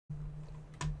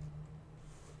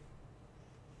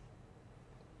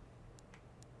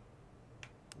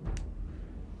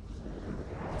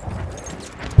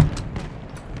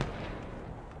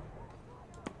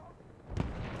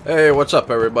Hey, what's up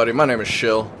everybody? My name is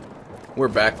Shill. We're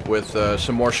back with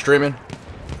some more streaming.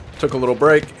 Took a little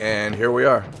break and here we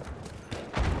are.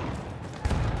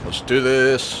 Let's do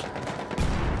this.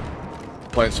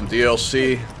 Playing some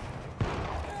DLC.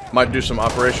 Might do some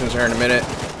operations here in a minute.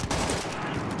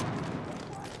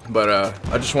 But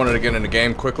I just wanted to get in the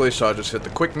game quickly, so I just hit the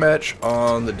quick match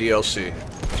on the DLC.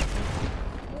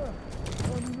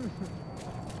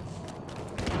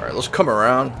 Alright, let's come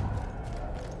around.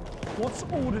 What's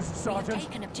orders, Sergeant? We've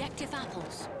taken objective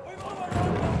apples.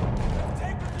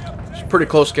 It's a pretty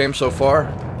close game so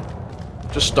far.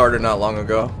 Just started not long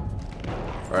ago.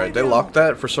 Alright, they locked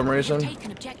that for some reason.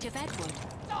 Taken objective Edward.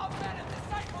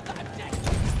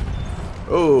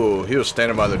 Oh, he was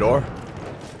standing by the door.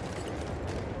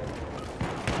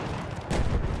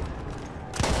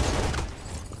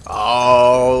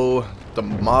 Oh, the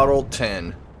Model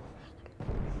 10.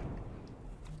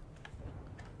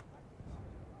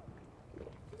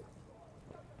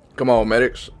 Come on,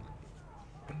 medics.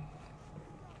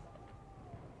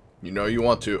 You know you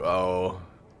want to. Oh,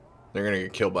 they're gonna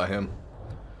get killed by him.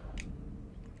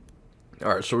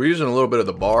 Alright, so we're using a little bit of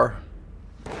the bar.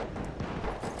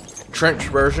 Trench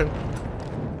version.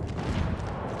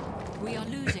 We are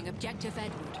losing objective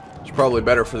Edward. It's probably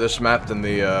better for this map than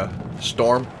the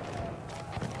storm.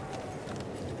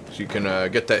 So you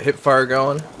can get that hip fire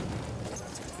going.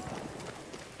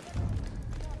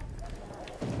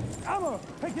 Ammo!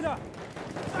 Pick it up!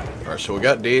 Alright, so we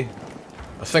got D.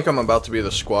 I think I'm about to be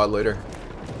the squad leader.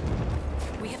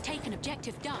 We have taken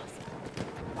objective Duff.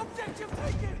 Objective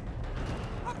taken!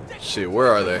 Let's see, where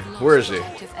are they? Where is he?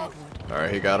 Objective Edward.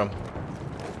 Alright, he got him.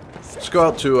 Let's go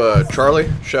out to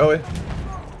Charlie, shall we?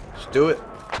 Let's do it.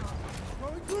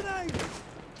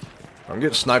 I'm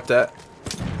getting sniped at.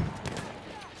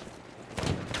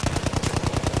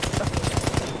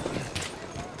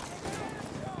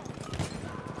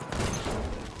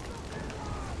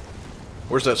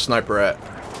 Where's that sniper at?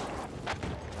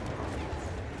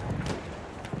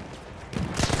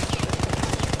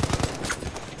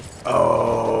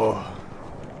 Oh.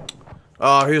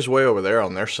 Oh, he was way over there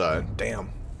on their side.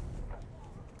 Damn.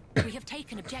 We have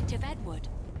taken objective Edward.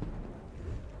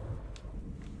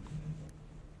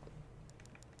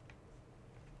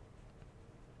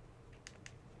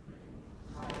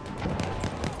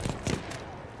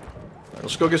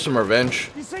 Let's go get some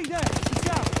revenge. You see that? He's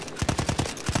out!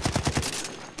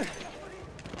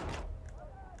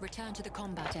 Return to the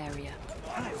combat area.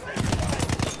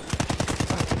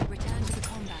 Return to the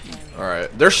combat area.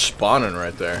 Alright, they're spawning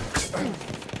right there.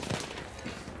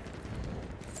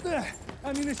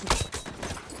 Ammunition!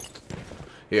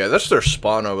 Yeah, that's their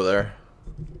spawn over there.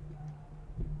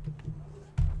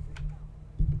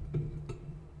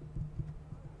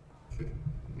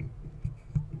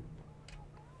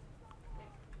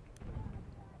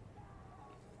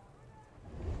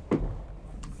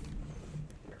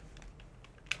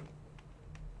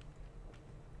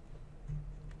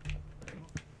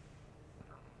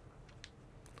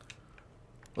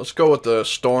 Let's go with the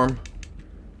storm.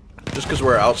 Just because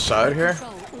we're outside here.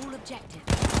 Control all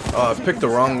objectives. Oh, I picked the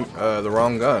wrong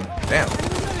gun. Damn.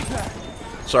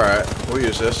 It's alright. We'll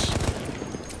use this.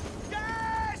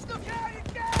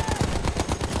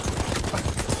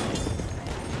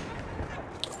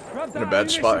 In a bad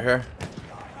spot here.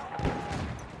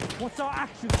 What's our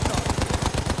action shot?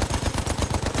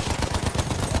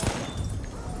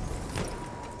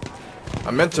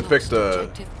 I meant to pick the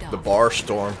bar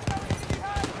storm.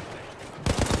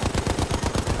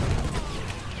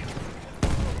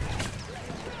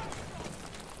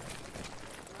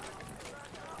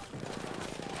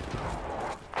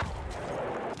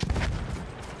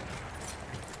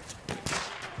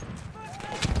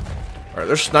 Alright,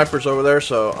 there's snipers over there,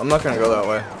 so I'm not gonna go that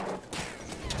way.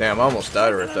 Damn, I almost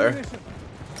died right there.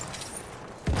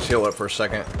 Let's heal up for a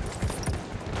second.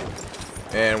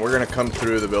 And we're gonna come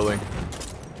through the building.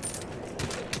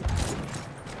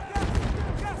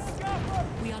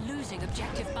 We are losing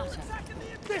objective butter.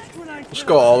 Let's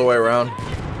go all the way around.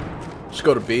 Let's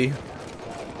go to B.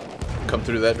 Come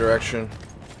through that direction.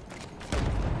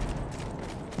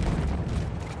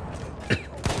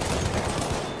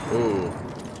 Ooh.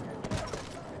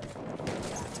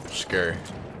 Scary.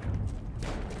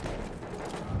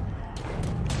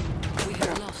 We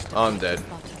have lost I'm dead.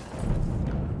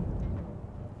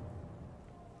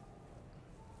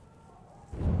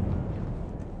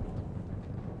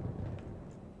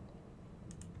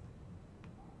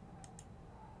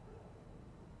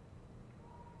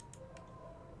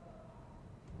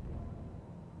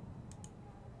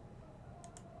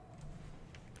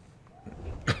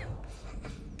 objective butter.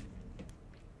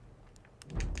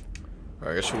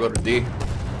 I guess we'll go to D.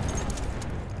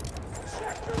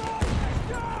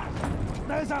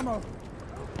 There's ammo.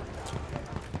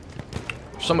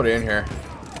 Somebody in here.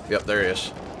 Yep, there he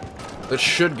is. That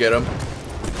should get him.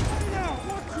 Now,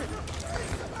 watch it.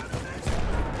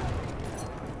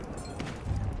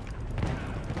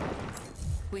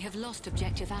 We have lost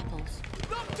objective apples.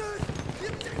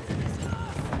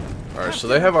 Alright, so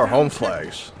they have our home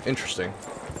flags. Interesting.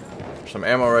 Some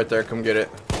ammo right there. Come get it.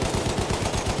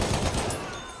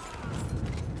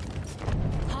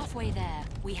 Halfway there,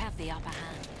 we have the upper hand.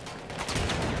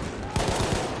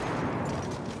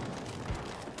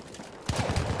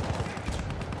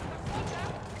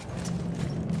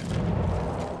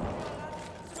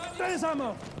 There's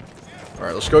ammo.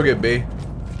 Alright, let's go get B.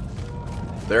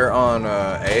 They're on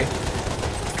A.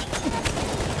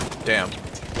 Damn.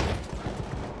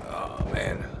 Oh,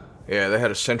 man. Yeah, they had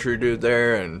a sentry dude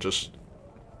there and just...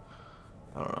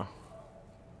 I don't know.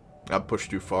 I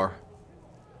pushed too far.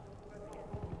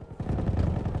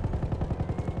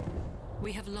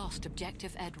 We have lost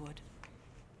objective Edward.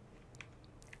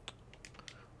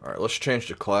 Alright, let's change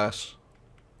the class.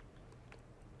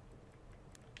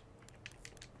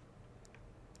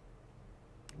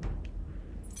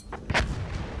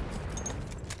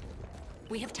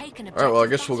 We have taken objective. Alright, well I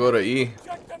guess we'll go to E.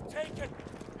 Objective taken.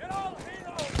 Get all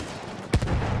heroes.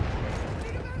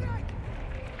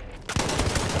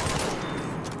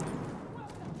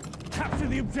 Capture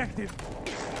the objective.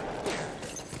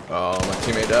 Oh, my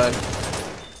teammate died.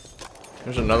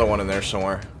 There's another one in there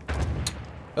somewhere.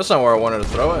 That's not where I wanted to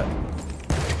throw it.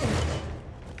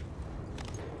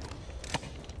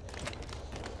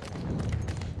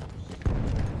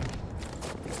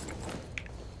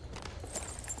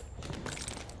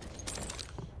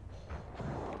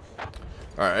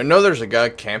 Alright, I know there's a guy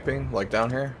camping, like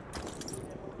down here.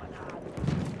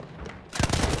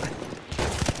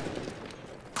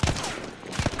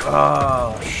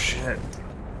 Oh, shit.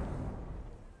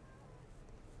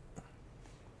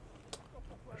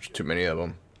 There's too many of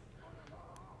them.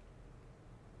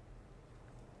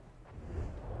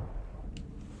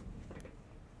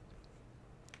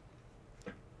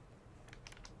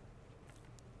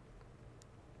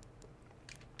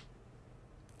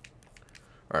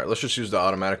 Alright, let's just use the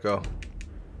automatico.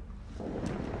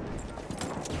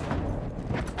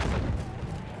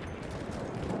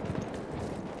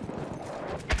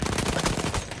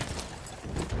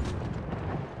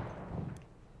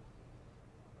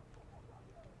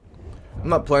 I'm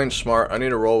not playing smart. I need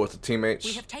to roll with the We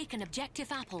teammates. have taken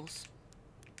objective apples.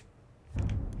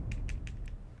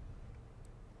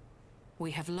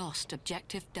 We have lost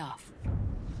objective Duff.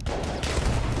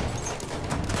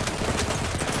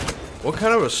 What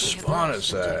kind of a spawn is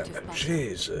that?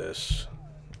 Jesus.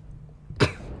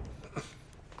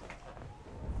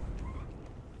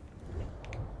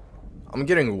 I'm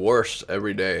getting worse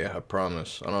every day, I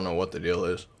promise. I don't know what the deal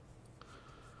is.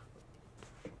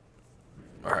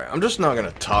 Alright, I'm just not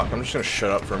gonna talk. I'm just gonna shut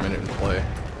up for a minute and play.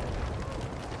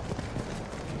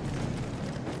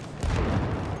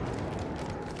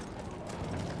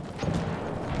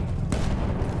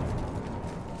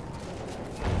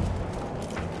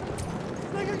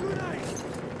 Sling a grenade.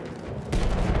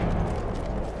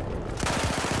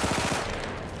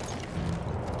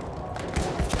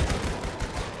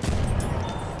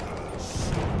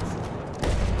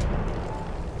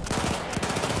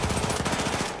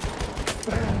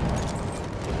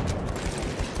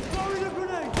 Throwing a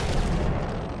grenade.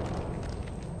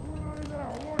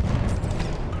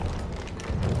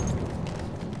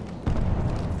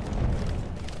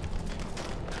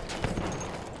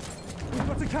 We've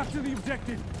got to capture the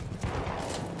objective.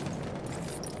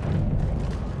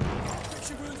 Fix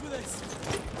your wounds with this.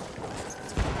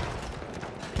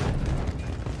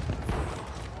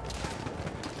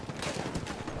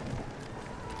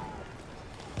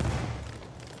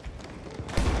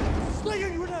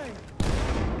 Slinging grenade.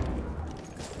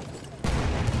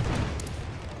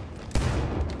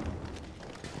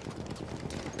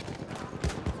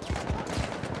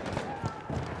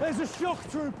 There's a shock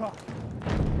trooper.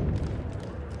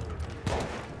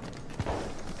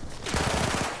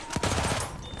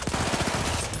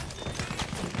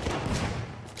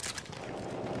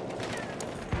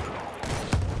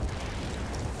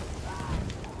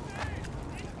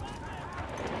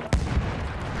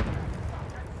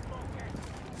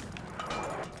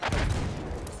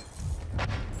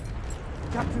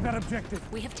 Capture that objective.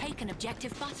 We have taken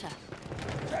objective Butter.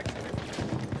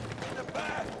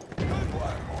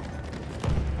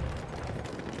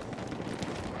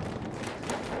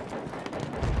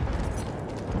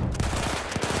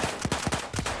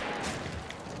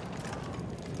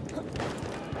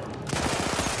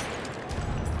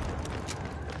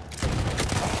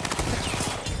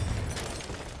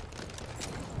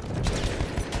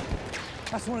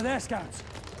 That's one of their scouts.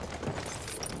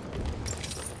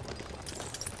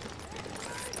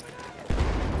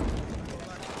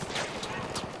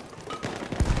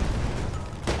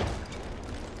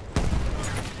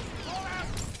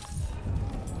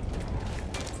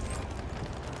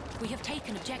 We have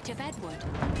taken objective Edward.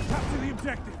 Capture the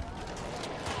objective.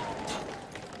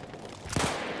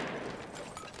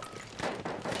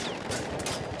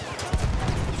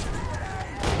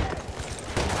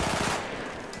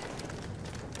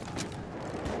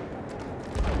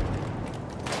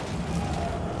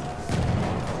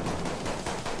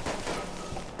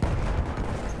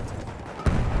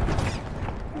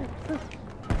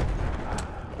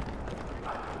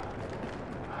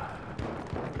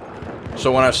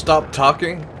 So when I stop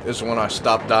talking is when I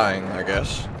stop dying, I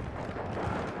guess.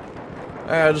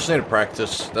 I just need to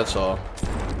practice, that's all.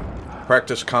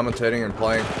 Practice commentating and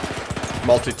playing.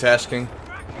 Multitasking.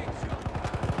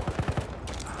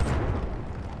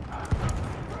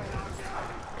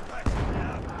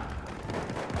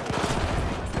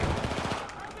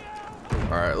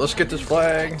 Alright, let's get this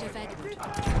flag. Objective Edward.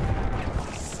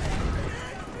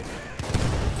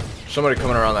 Somebody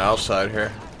coming around the outside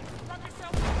here.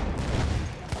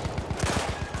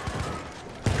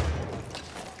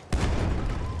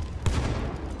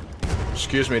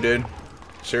 Excuse me, dude.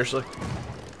 Seriously?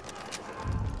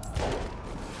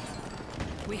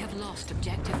 We have lost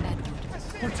objective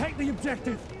Edward. Protect the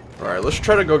objective. Alright, let's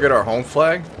try to go get our home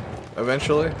flag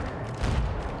eventually.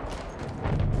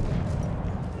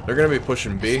 They're gonna be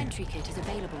pushing A B. sentry kit is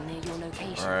available near your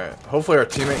location. Alright, hopefully our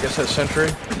teammate gets that sentry.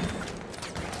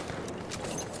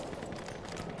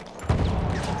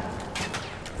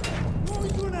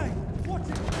 Throwing grenade. Watch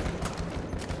it.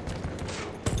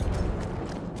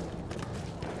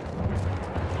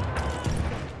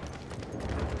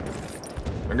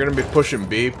 They're gonna be pushing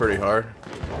B pretty hard.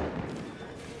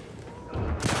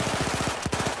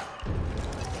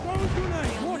 Throwing We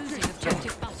grenade. are Watch losing it.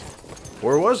 objective butter.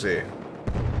 Where was he?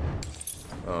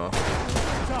 Oh,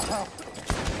 Tough help.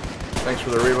 thanks for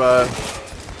the revive.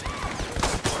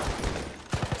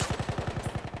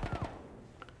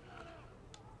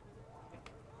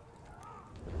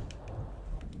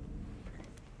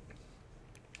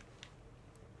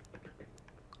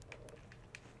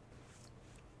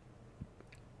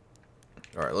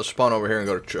 Alright, let's spawn over here and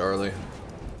go to Charlie.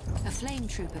 A flame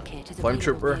trooper kit is Flame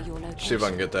available Trooper? near your location. See if I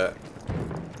can get that.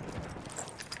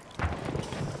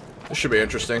 This should be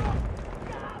interesting.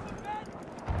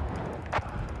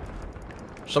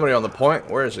 Somebody on the point?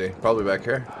 Where is he? Probably back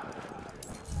here.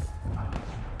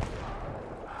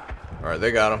 Alright,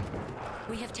 they got him.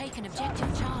 We have taken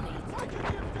objective Charlie.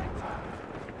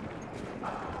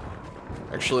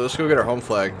 Actually, let's go get our home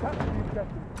flag.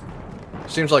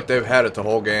 Seems like they've had it the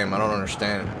whole game. I don't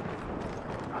understand.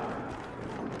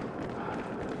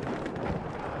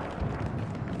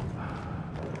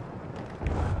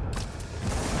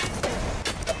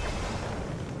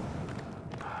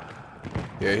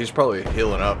 Yeah, he's probably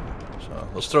healing up. So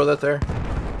let's throw that there.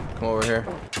 Come over here.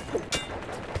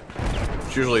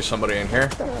 There's usually somebody in here.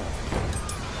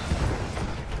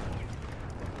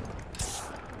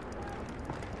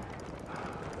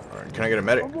 Alright, can I get a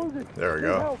medic? There we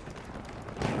go.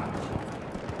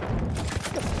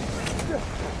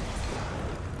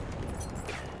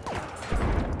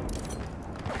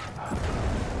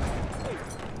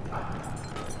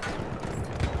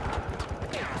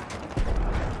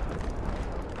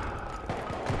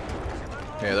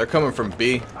 Yeah, they're coming from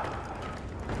B.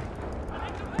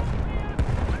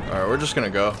 Alright, we're just gonna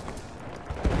go.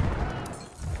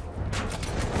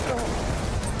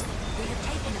 We have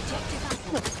taken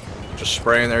objective Apple. Just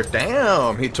spraying there.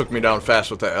 Damn! He took me down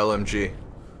fast with that LMG.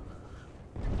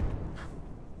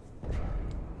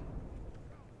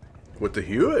 With the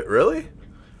Hewitt? Really?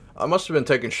 I must have been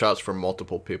taking shots from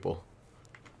multiple people.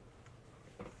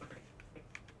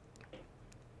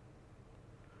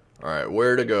 Alright,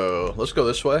 where to go? Let's go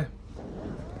this way.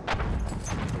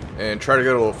 And try to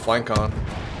get a little flank on.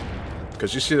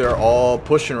 Because you see they're all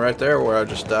pushing right there where I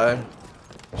just died.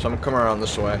 So I'm coming around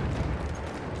this way.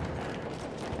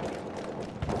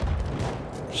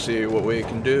 See what we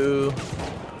can do.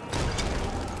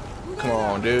 Come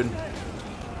on, dude.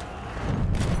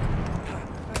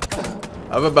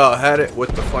 I've about had it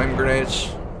with the flame grenades.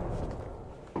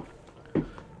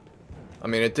 I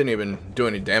mean, it didn't even do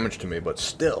any damage to me, but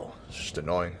still, it's just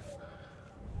annoying.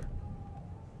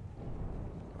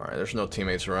 Alright, there's no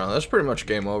teammates around. That's pretty much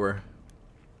game over.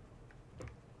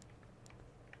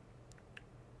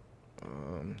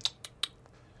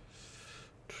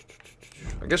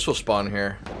 I guess we'll spawn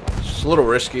here. It's a little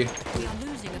risky. We are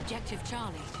losing objective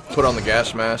Charlie. Put on the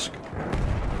gas mask.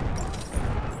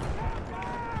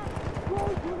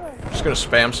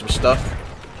 Just gonna spam some stuff.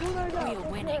 We are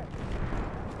winning.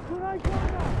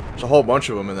 There's a whole bunch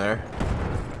of them in there.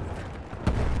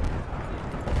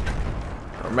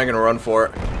 We're making a run for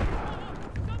it.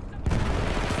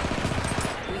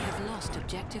 We have lost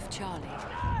objective Charlie.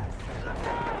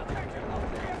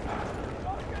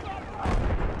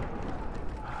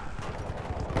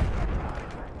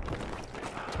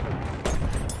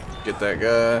 Get that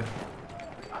guy.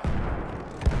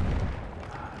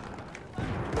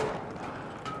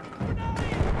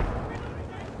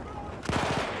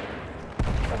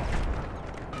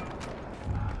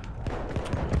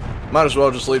 Might as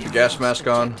well just leave the gas mask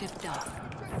on. Objective done.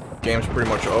 Game's pretty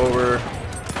much over.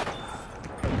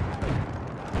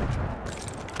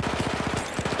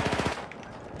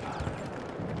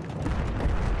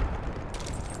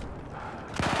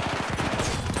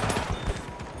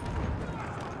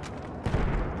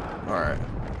 Alright.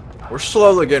 We're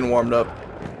slowly getting warmed up.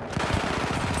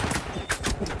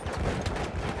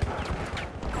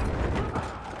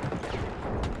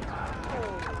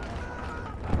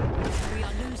 We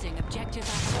are losing objective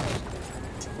Edward.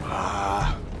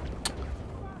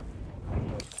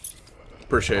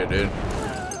 Appreciate it, dude.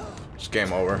 It's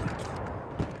game over.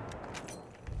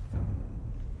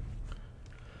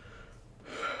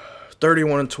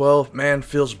 $31-12, man,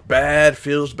 feels bad,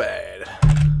 feels bad.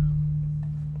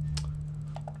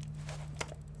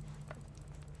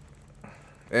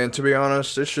 And to be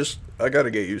honest, it's just, I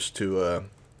gotta get used to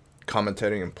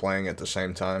commentating and playing at the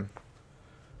same time.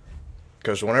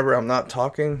 Because whenever I'm not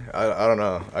talking, I don't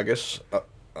know, I guess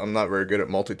I'm not very good at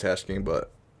multitasking,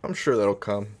 but I'm sure that'll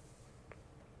come.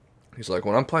 He's like,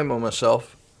 when I'm playing by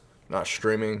myself, not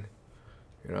streaming,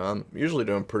 you know, I'm usually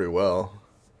doing pretty well.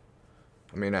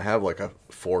 I mean, I have like a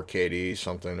 4 KD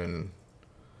something and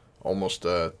almost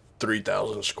a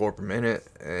 3,000 score per minute.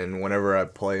 And whenever I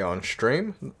play on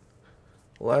stream, the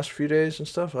last few days and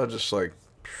stuff, I just like,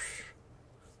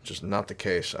 just not the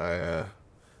case.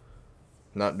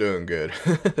 Not doing good.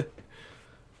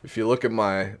 If you look at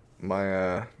my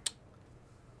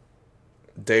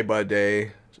day by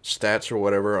day stats or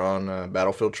whatever on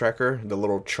Battlefield Tracker, the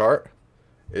little chart,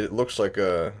 it looks like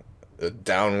a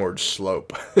downward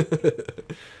slope.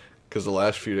 Because the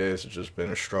last few days have just been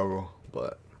a struggle,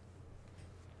 but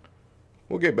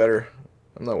we'll get better.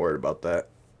 I'm not worried about that.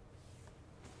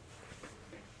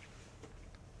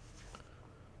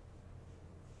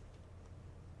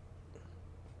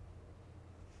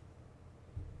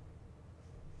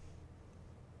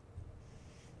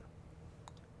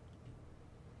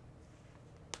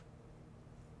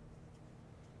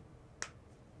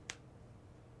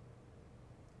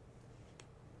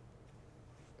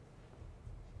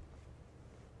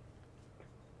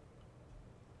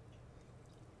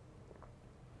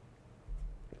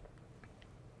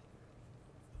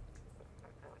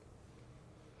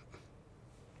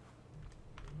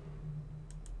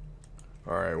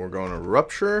 Alright, we're going to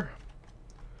Rupture.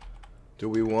 Do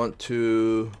we want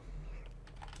to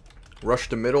rush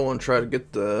the middle and try to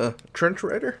get the Trench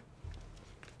Raider?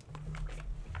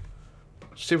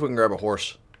 See if we can grab a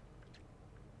horse.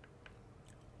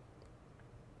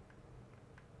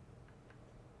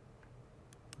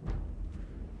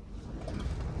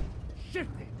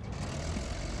 Shifted.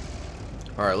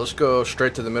 Alright, let's go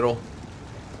straight to the middle.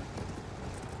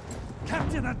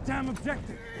 Capture that damn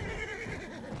objective.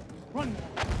 Run.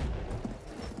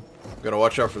 Gotta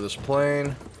watch out for this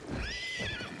plane.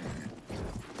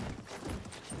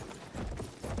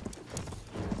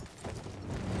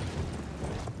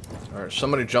 Alright,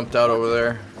 somebody jumped out over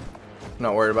there.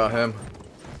 Not worried about him.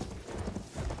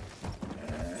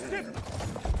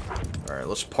 Alright,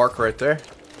 let's park right there.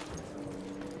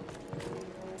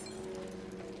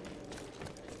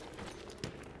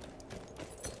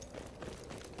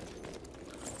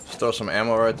 Let's throw some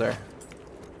ammo right there.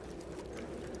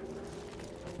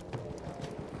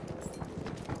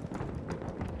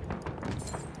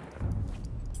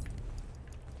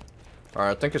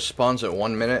 Alright, I think it spawns at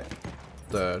 1 minute.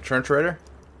 The Trench Raider.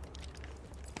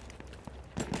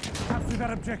 Capture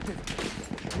that objective.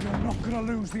 You're not gonna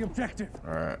lose the objective.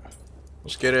 Alright.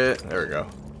 Let's get it. There we go.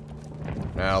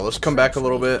 Now, let's come back a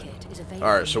little bit.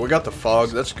 Alright, so we got the fog.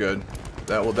 That's good.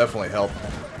 That will definitely help.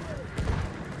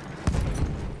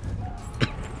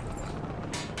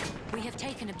 We have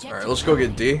taken objective. Alright, let's go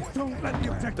get D. Don't let the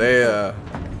objective They, go.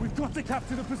 We've got to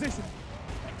capture the position.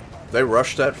 They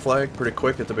rushed that flag pretty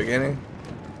quick at the beginning.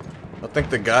 I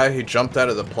think the guy, he jumped out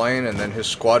of the plane and then his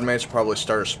squad mates probably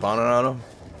started spawning on him.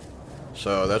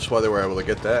 So that's why they were able to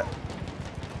get that.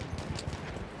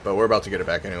 But we're about to get it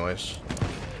back anyways.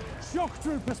 Shock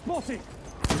trooper spotted.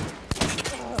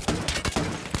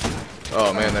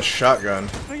 Oh man, that shotgun.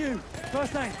 For you.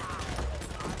 First aid.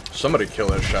 Somebody kill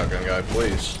that shotgun guy,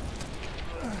 please.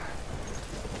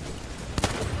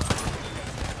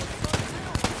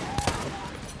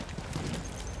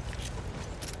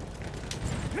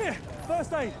 Here.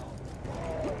 First aid.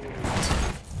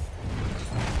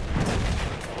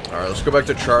 Alright, let's go back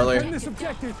to Charlie. Win this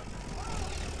objective.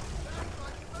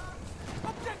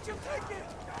 Objective taken!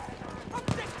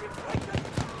 Objective taken!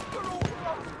 You're all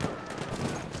lost!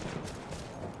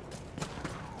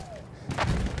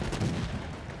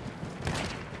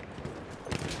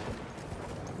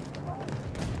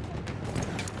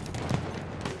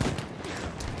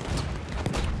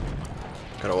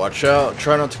 Gotta watch out.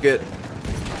 Try not to get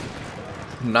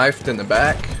knifed in the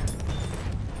back.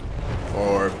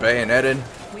 Or bayoneted.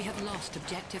 We have lost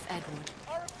objective Edward.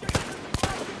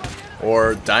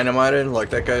 Or dynamited, like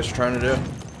that guy's trying to do.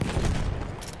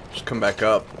 Just come back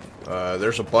up.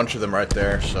 There's a bunch of them right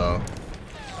there, so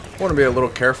want to be a little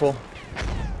careful.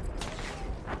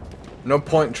 No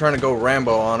point in trying to go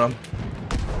Rambo on them.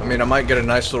 I mean, I might get a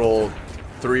nice little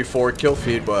 3-4 kill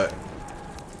feed, but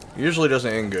usually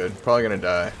doesn't end good. Probably gonna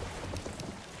die.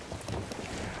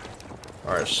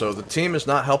 Alright, so the team is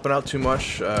not helping out too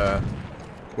much.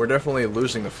 We're definitely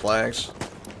losing the flags.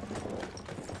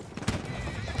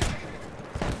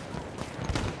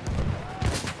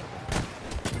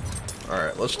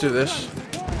 Alright, let's do this.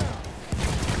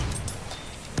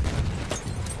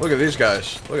 Look at these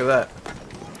guys. Look at that.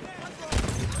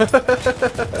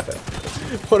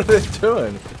 What are they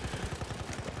doing?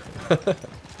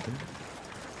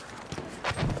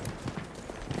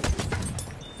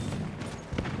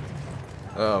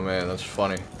 Oh man, that's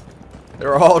funny.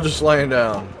 They're all just laying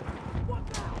down.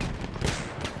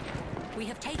 We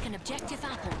have taken objective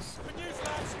apples.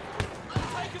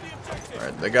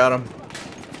 Alright, they got him.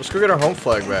 Let's go get our home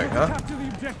flag back, huh? Capture the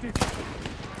objective.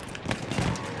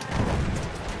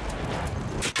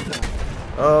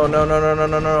 Oh, no, no, no, no,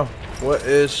 no, no. What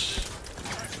is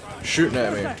shooting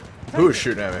at me? Who is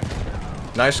shooting at me?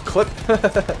 Nice clip.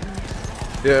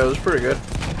 Yeah, it was pretty good.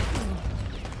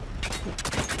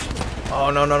 Oh,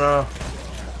 no, no, no.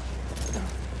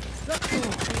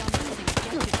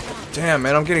 Damn,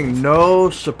 man, I'm getting no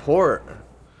support.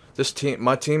 This team,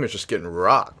 my team is just getting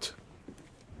rocked.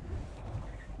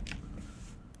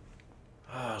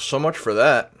 So much for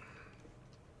that.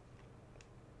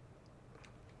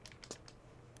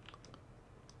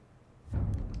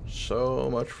 So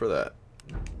much for that.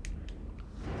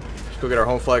 Let's go get our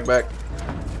home flag back.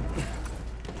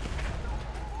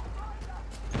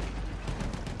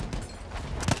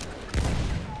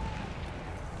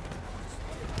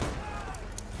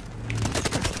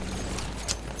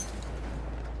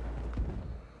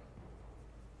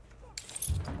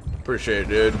 Appreciate it,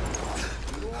 dude.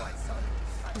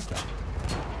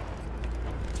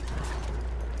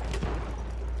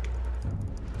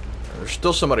 There's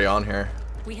still somebody on here.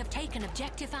 We have taken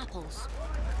objective apples.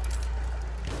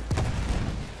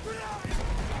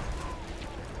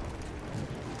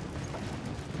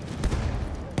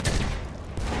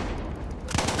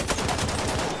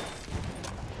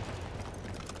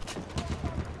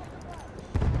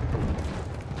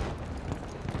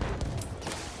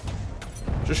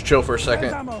 Just chill for a There's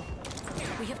second. ammo.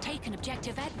 We have taken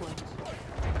objective Edward.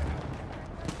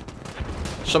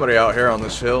 Somebody out here on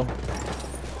this hill.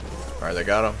 Alright, they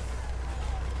got him.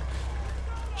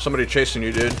 Somebody chasing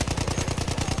you, dude.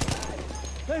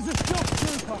 There's a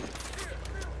stealth trooper.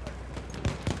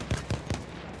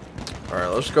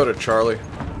 Alright, let's go to Charlie.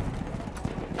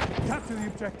 Capture the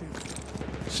objective.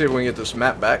 See if we can get this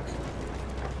map back.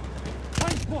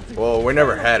 Tank spotted. Well, we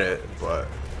never had it, but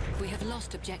We have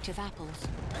lost objective apples.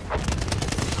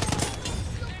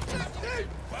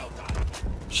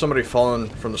 somebody falling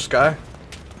from the sky.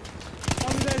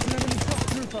 Only there's an enemy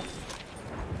stealth trooper.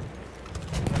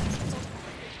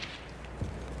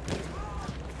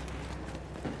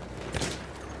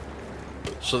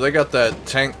 So they got that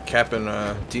tank capping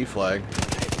D flag.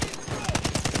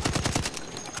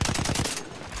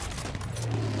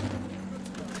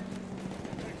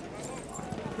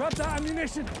 Grab that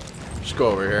ammunition. Let's go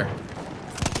over here.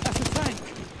 That's a tank.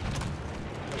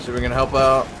 See if we can help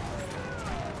out.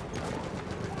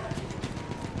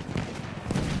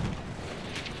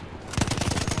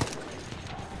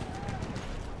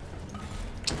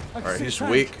 Alright, he's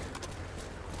weak.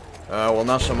 Well,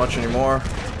 not so much anymore.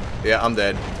 Yeah, I'm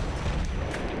dead.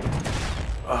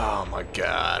 Oh my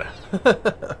god.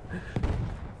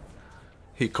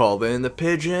 He called in the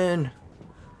pigeon.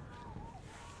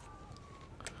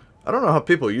 I don't know how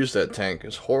people use that tank.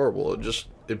 It's horrible.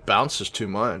 It bounces too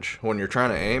much when you're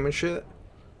trying to aim and shit.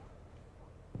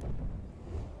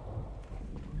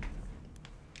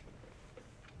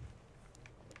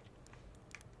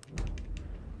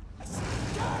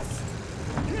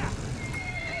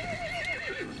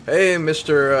 Hey,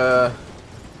 Mr.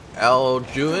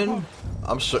 Alguin.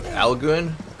 I'm so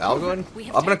Alguin. Alguin.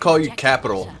 I'm gonna call you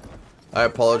Capital. I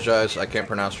apologize. I can't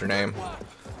pronounce your name.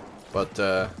 But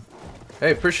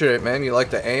hey, appreciate it, man. You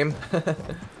like to aim?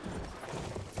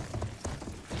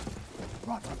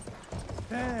 Right.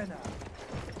 There now.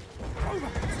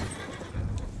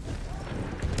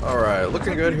 Alright,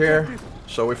 looking good here.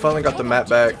 So we finally got the map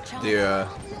back. The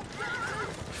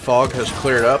fog has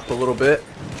cleared up a little bit.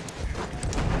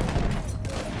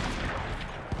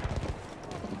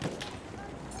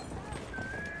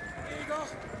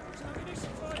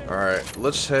 Alright,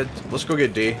 let's go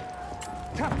get D.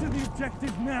 Capture the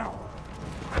objective now.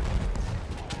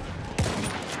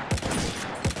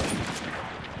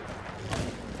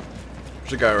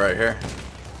 There's a guy right here.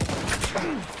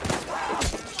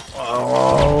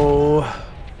 Oh,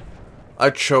 I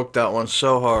choked that one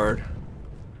so hard.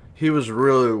 He was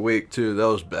really weak too. That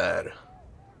was bad.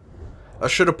 I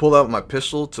should have pulled out my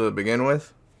pistol to begin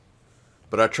with,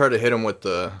 but I tried to hit him with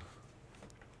the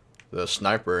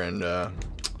sniper, and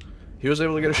he was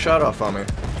able to get a shot off on me.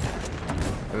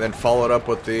 And then followed up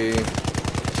with the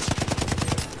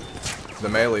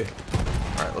melee.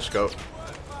 All right, let's go.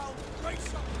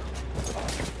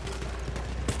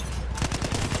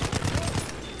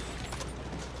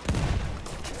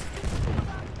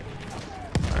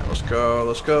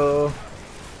 Let's go.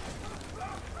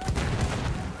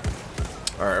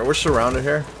 Alright, we're surrounded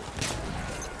here.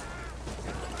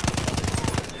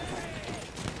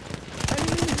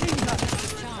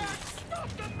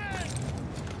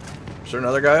 Is there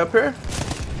another guy up here?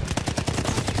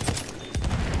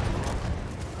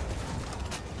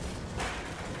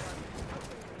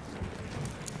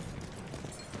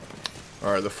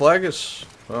 Alright, the flag is,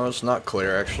 well, it's not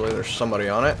clear actually. There's somebody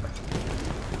on it.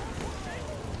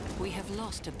 We have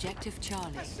lost objective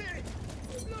Charlie.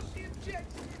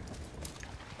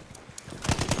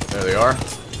 There they are.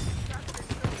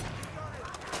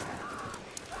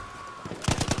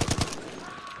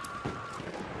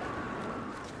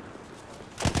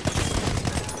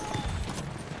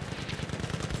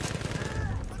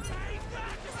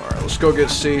 Alright, let's go get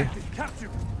C.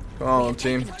 Come on,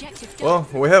 team. Well,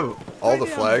 we have all the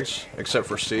flags except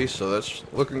for C, so that's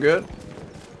looking good.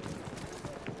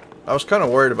 I was kind of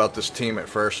worried about this team at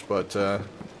first, but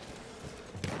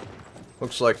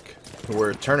looks like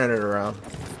we're turning it around.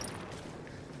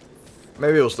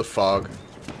 Maybe it was the fog.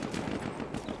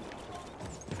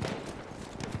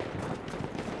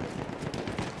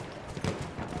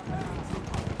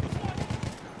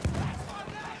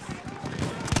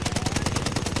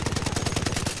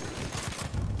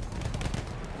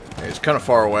 Yeah, he's kind of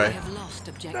far away. We have lost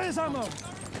objective. There's ammo.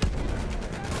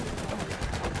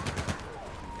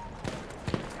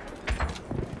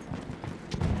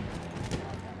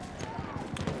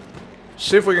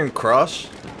 See if we can cross.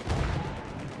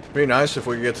 Be nice if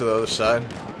we could get to the other side.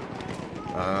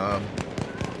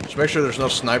 Just make sure there's no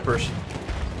snipers.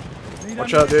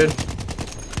 Watch out, dude.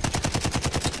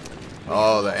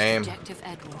 Oh, the aim. Objective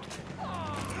Edward.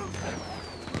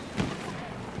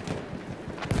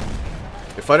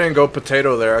 If I didn't go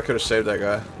potato there, I could have saved that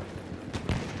guy.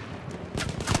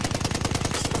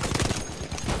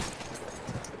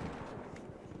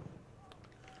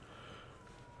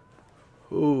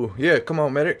 Ooh, yeah, come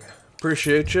on, medic.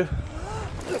 Appreciate you.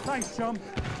 Thanks, chum.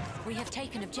 We have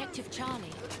taken objective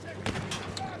Charlie.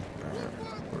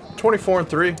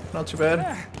 24-3, not too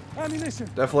bad. Ammunition.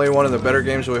 Definitely one of the better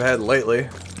games we've had lately.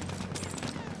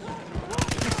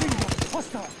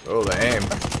 Hostile. Oh, the aim.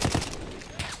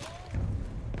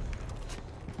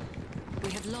 We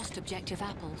have lost objective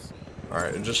apples.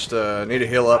 Alright, just need to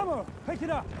heal up. Ammo. Pick it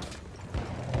up.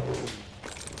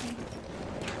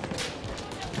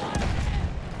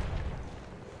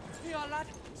 Here, lad.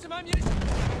 Some ammunition.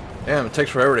 Damn, it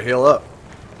takes forever to heal up.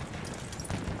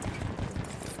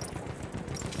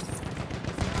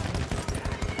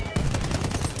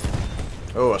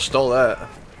 Oh, I stole that.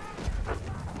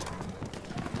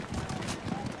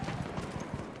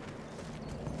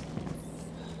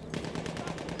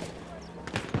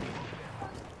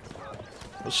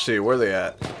 Let's see, where are they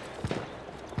at?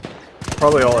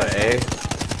 Probably all at A.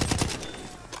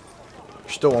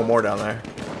 There's still one more down there.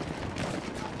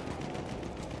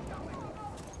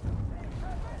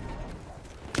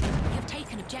 We have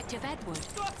taken objective Edward.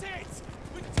 Got it.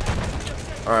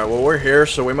 Alright, well we're here,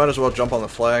 so we might as well jump on the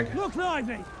flag. Look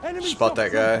lively. Enemy Spot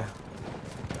that guy.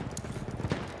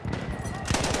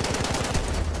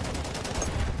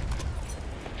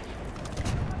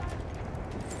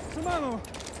 Some ammo.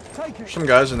 Take it. Some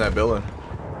guys in that building.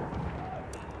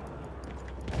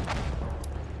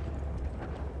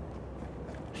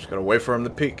 Just gotta wait for him to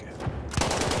peek.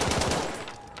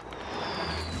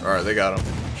 Alright, they got him.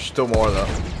 Still more though.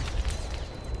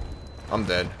 I'm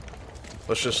dead.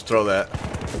 Let's just throw that.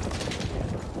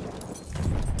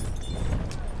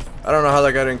 I don't know how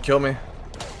that guy didn't kill me.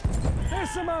 Here's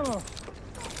some ammo.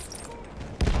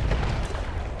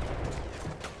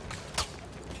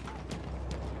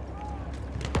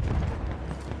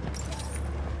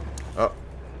 Oh.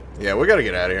 Yeah, we gotta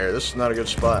get out of here. This is not a good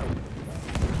spot.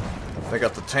 They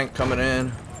got the tank coming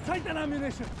in. Take that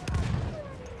ammunition.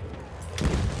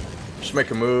 Just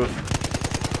make a move.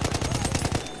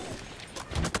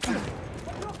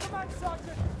 Drop the mag,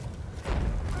 Sergeant.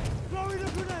 Throwing a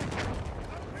grenade.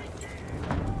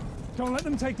 Don't let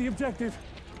them take the objective.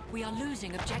 We are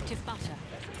losing objective butter.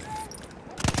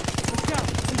 Let's go.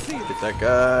 Let's see it. Get that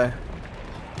guy.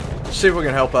 Let's see if we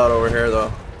can help out over here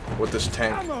though with this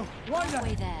tank. Ammo. Right there.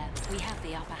 Halfway there, we have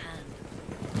the upper hand.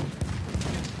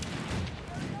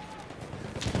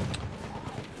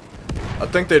 I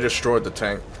think they destroyed the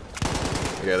tank.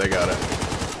 Yeah, they got it.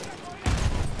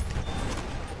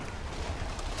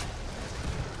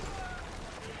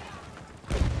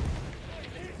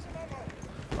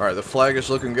 Alright, the flag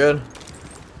is looking good.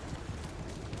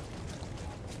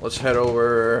 Let's head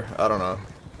over. I don't know.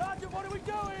 Sergeant, what are we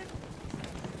doing?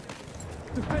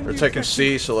 Defend We're the taking objective.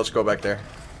 C, so let's go back there.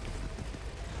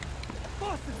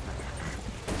 Boston.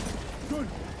 Good.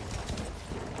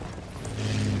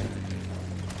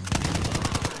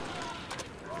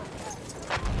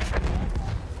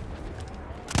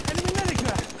 Enemy medic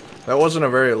there. That wasn't a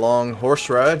very long horse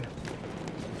ride.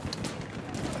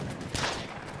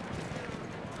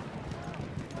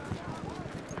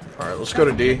 Alright, let's go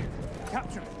to D.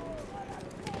 Capture it.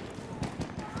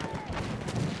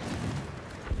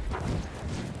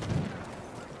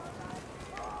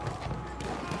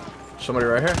 Somebody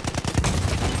right here.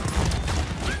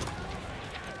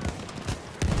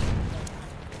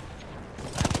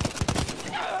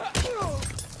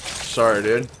 Sorry,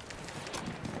 dude.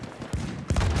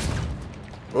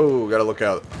 Whoa, gotta look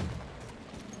out.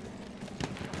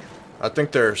 I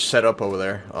think they're set up over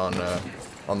there on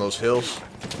those hills.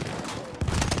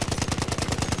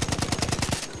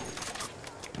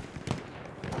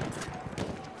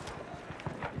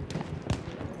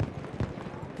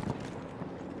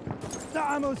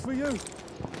 That ammo's for you.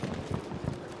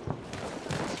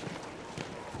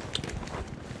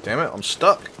 Damn it, I'm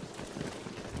stuck.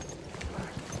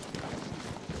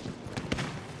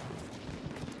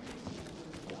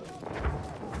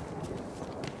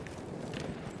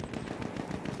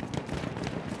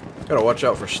 Gotta watch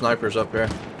out for snipers up here.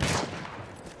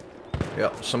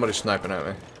 Yep, somebody's sniping at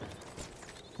me.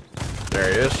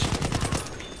 There he is.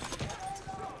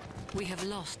 We have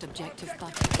lost objective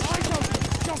butter. I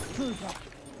don't shock trooper.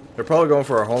 They're probably going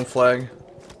for our home flag.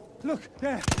 Look,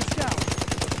 there, the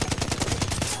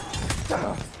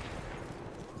scout.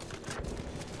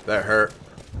 That hurt.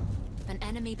 An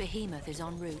enemy behemoth is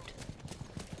en route.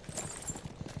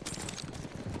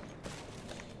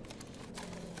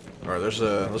 Alright, let's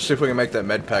see if we can make that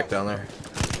med pack down there.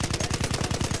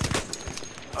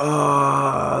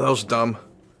 Ah, that was dumb.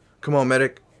 Come on,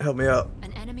 medic, help me out.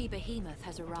 An enemy behemoth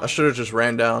has arrived. I should have just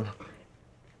ran down.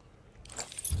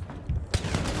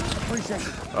 Appreciate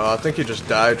it. I think he just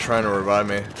died trying to revive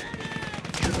me.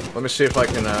 Let me see if I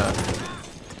can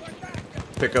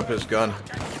pick up his gun.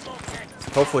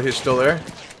 Hopefully he's still there.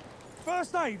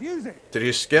 First aid, use it. Did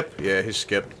he skip? Yeah, he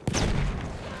skipped.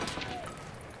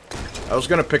 I was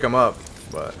gonna pick him up,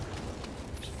 but...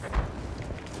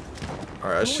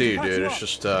 Alright, I see you, dude. It's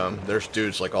just, there's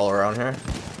dudes, like, all around here.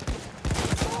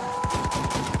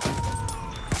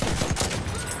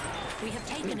 We have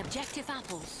taken objective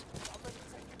apples.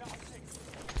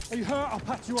 Are you hurt? I'll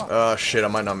patch you up. Oh, shit, I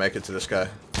might not make it to this guy.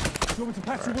 You want me to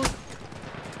patch you up?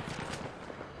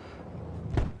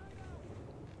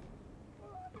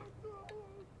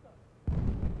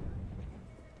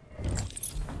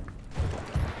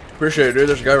 Appreciate it, dude.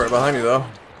 There's a guy right behind you, though.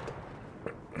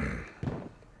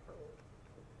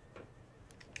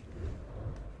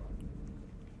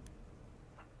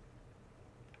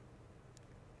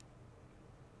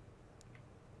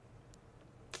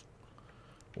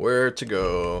 Where to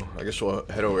go? I guess we'll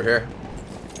head over here.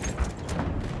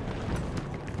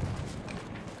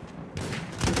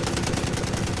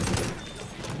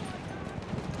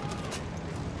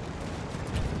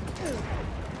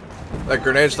 That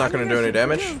grenade's not going to do any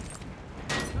damage.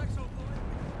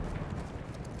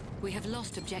 We have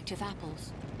lost objective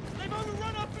apples. They've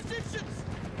overrun our positions!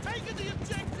 Taken the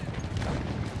objective!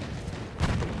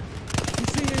 You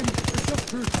see him? The shock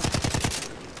trooper.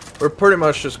 We're pretty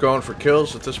much just going for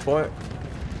kills at this point.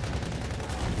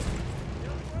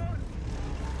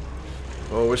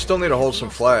 Well, we still need to hold some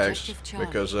flags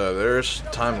because there's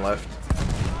time left.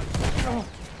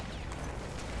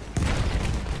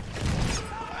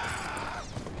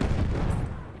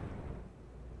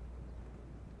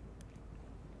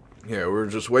 Yeah, we're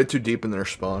just way too deep in their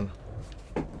spawn.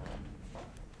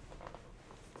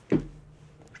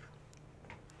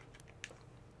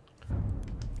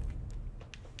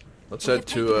 Let's head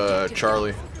to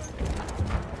Charlie.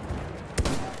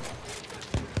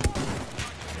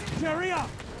 Jerry up!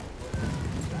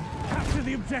 Capture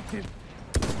the objective.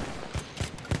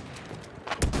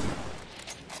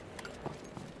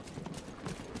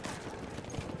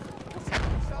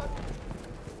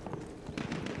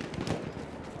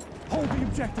 Hold the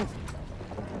objective.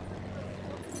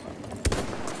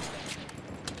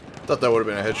 Thought that would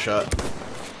have been a headshot.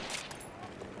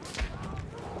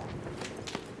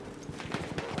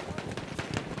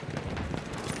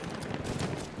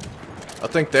 I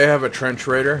think they have a trench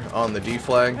raider on the D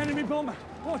flag. Enemy bomber.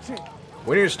 Watch it.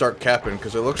 We need to start capping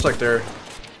because it looks like they're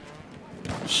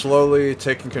slowly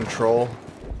taking control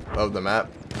of the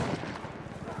map.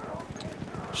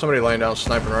 Somebody laying down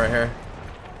sniping right here.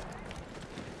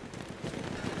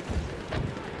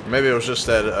 Maybe it was just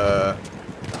that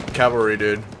cavalry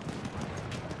dude.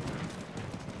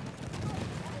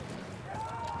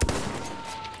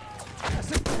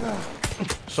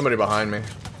 Somebody behind me.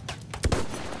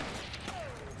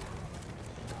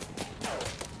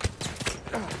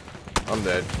 I'm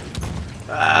dead.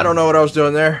 I don't know what I was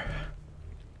doing there.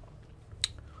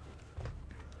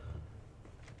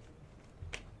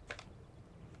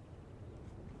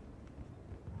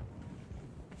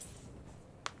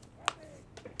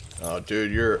 Oh,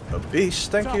 dude, you're a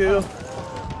beast. Thank you.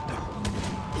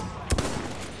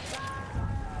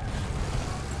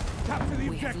 Capture the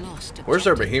We have objective. lost Where's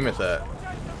our objective. behemoth at?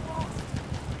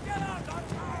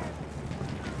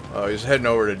 Oh, he's heading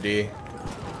over to D.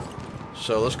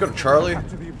 So let's go to Charlie.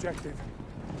 Capture the objective.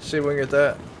 See if we can get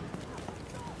that.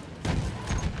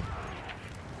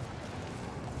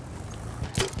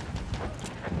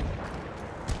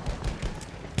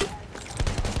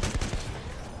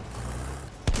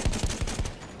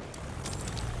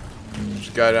 There's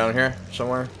a guy down here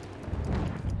somewhere.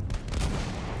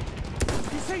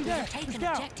 You see We there? have taken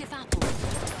Scout. objective apples.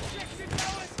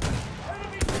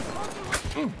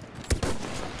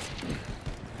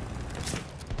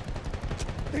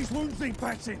 These wounds need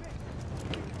patching.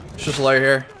 Let's just lay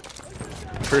here.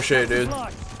 Appreciate it, dude.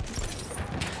 Fly.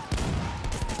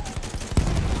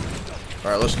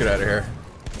 Alright, let's get out of here.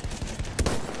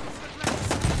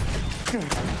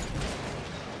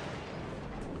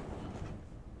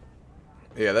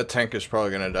 Yeah, that tank is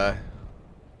probably gonna die.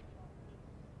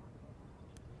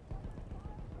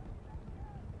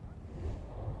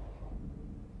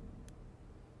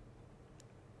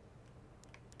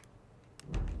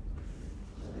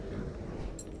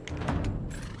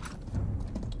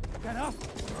 Get up.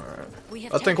 We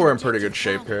have I think taken we're in pretty good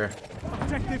objective shape Charlie. here.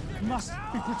 Objective must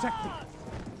be protected.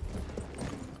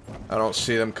 I don't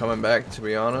see them coming back, to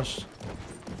be honest.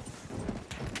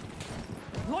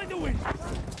 Light the wind.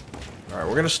 Alright,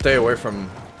 we're gonna stay away from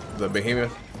the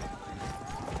behemoth.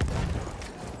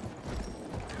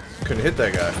 Couldn't hit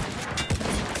that guy.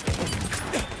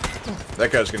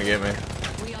 That guy's gonna get me.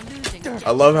 We are losing objective.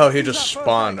 I love how he just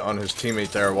spawned on his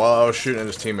teammate there while I was shooting at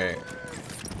his teammate.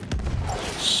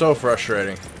 So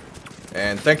frustrating.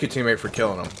 And thank you, teammate, for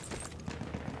killing him.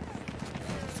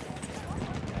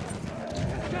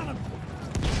 Got him.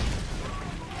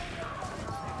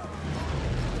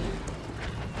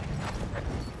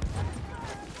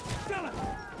 Got him.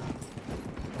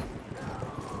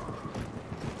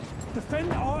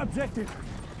 Defend our objective.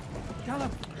 Got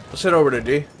him. Let's head over to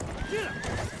D.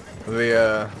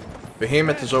 The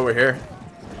behemoth is over here.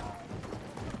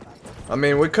 I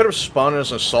mean, we could have spawned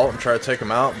as an assault and tried to take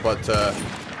him out, but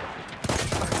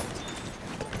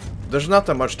there's not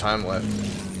that much time left.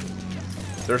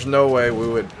 There's no way we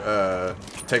would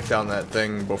take down that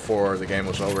thing before the game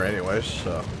was over anyways,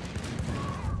 so.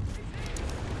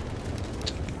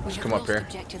 We Let's have come up lost here.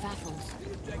 objective apples.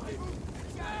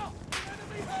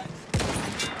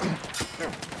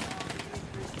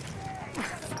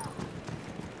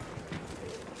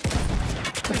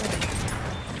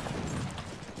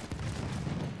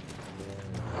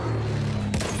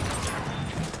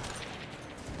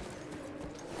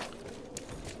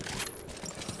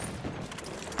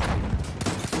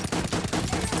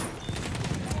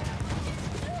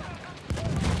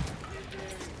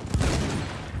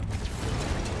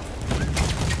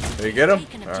 Did you get him?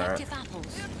 Taken Alright. objective apples.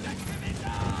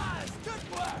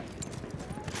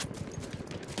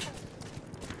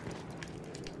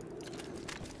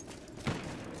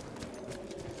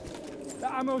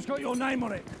 That ammo's got your name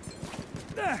on it.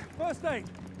 There, first aid.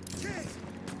 Cheers.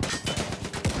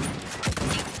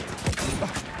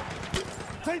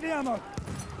 Take the ammo.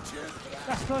 Cheers for that.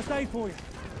 That's first aid for you.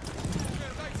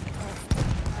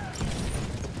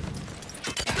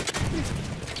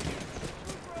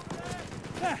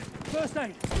 There, first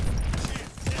aid.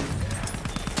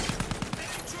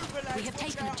 We have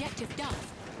taken objective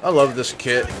Duff. I love this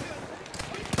kit.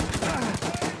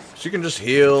 So you can just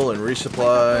heal and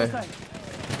resupply. First aid.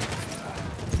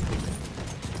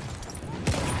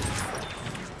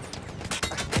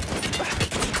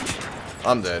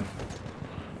 I'm dead.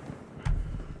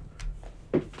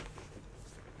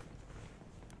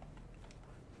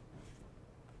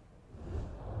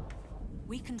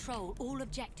 We control all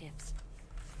objectives.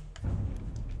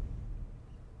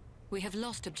 We have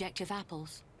lost objective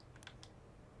apples.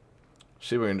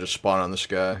 See if we can just spawn on this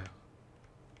guy.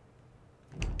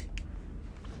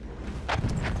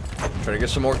 Try to get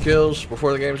some more kills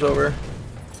before the game's over.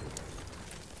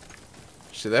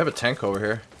 See, they have a tank over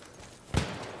here.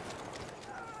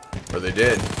 Or they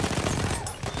did.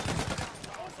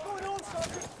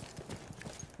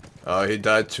 Oh, he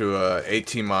died to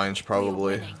 18 mines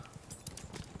probably.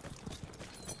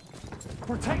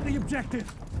 Protect the objective.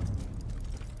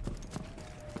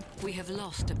 We have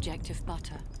lost objective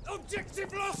butter.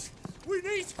 Objective lost. We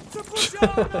need to push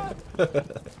on.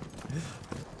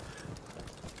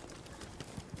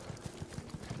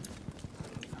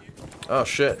 Oh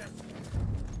shit.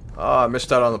 Oh, I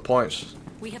missed out on the points.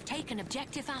 We have taken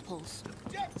objective apples.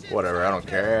 Whatever, I don't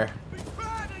care. Be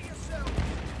proud of yourself.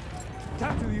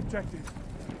 Capture the objective.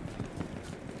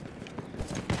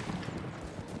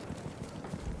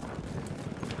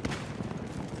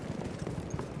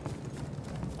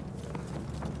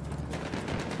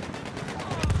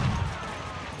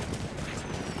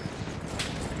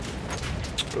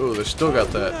 Ooh, they still got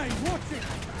that. Grenade, watch it.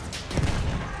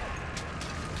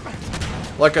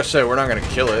 Like I said, we're not gonna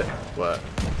kill it, but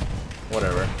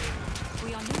whatever.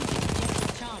 We are losing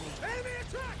objective Charlie. Enemy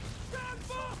attack. Stand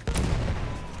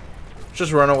back.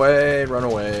 Just run away, run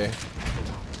away.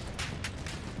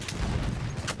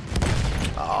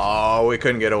 Oh, we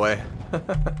couldn't get away.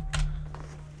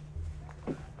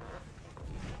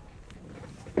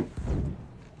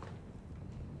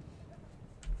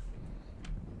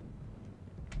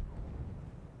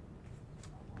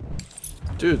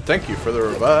 Dude, thank you for the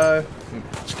revive.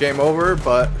 It's game over,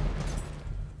 but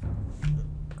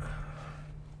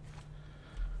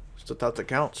it's the thought that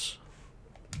counts.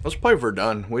 Let's play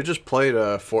Verdun. We just played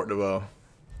Fort de Vaux.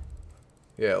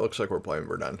 Yeah, it looks like we're playing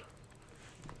Verdun.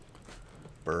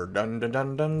 Verdun dun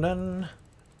dun dun dun.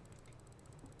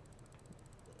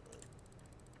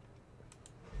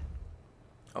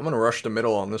 I'm gonna rush the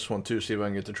middle on this one too, see if I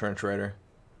can get the trench raider.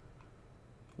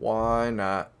 Why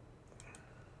not?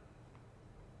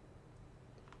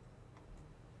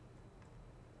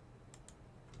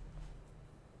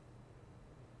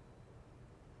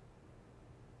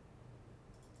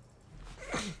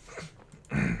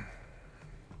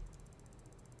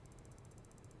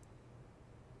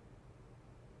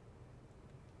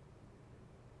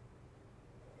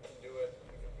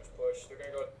 They're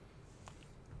gonna go.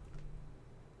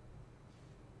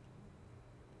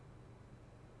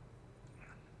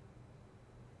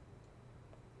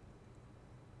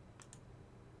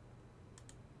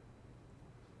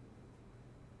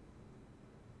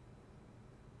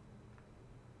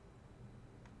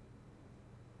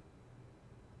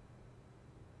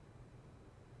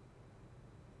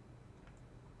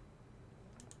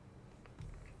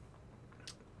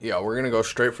 Yeah, we're gonna go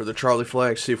straight for the Charlie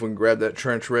flag, see if we can grab that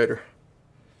trench raider.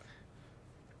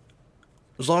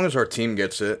 As long as our team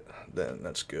gets it, then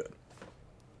that's good.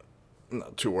 I'm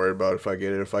not too worried about if I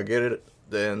get it. If I get it,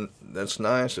 then that's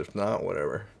nice. If not,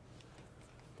 whatever.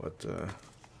 But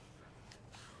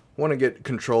want to get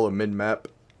control of mid-map.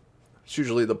 It's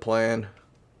usually the plan.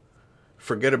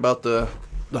 Forget about the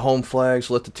home flags.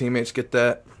 Let the teammates get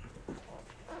that.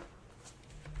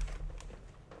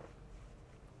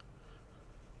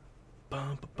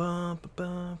 Bum, ba, bum, ba,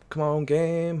 bum. Come on,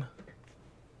 game.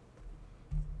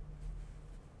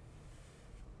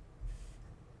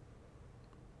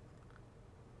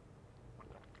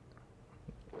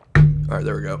 All right,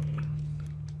 there we go.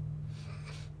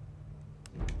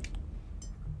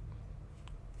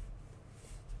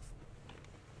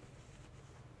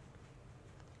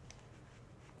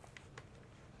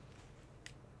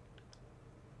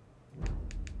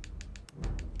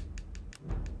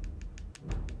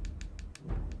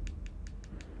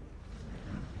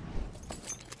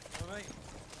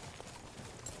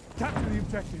 Capture the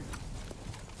objective.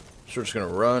 So we're just gonna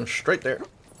run straight there.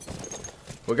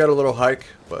 We got a little hike,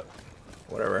 but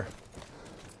whatever.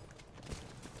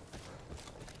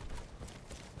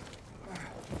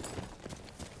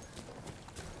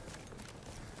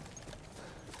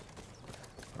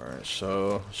 Alright,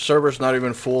 so server's not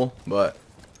even full, but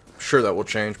I'm sure that will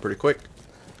change pretty quick.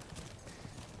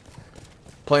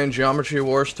 Playing Geometry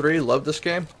Wars 3, love this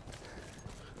game.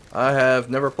 I have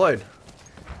never played.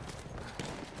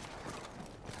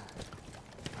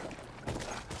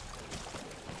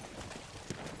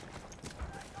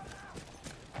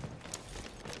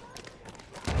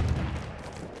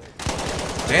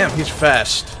 Damn, he's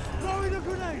fast.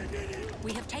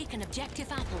 We have taken objective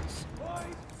apples.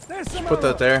 There's some Put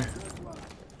that there.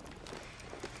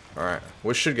 Alright,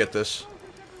 we should get this.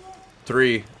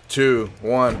 3, 2,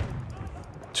 1.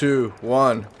 2,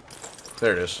 1.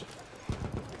 There it is.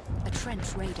 A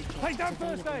trench raider kit Take is that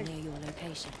first available aid. near your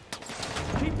location.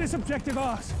 Keep this objective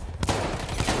ours. We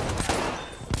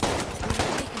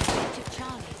have taken objective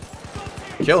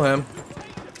Charlie. Kill him.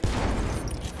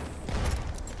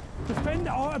 Defend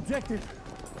our objective.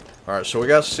 Alright, so we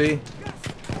got C.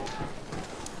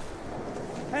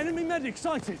 Enemy medic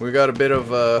sighted. We got a bit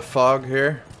of fog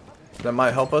here. That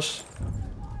might help us.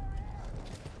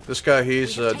 This guy,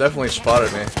 he's definitely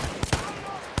spotted me.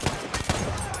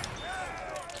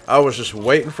 I was just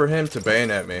waiting for him to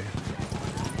bayonet me.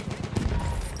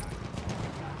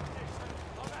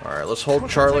 Alright, let's hold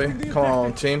Charlie. Come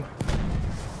on, team.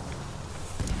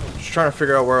 Just trying to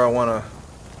figure out where I wanna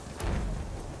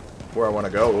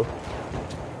go.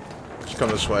 Just come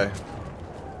this way.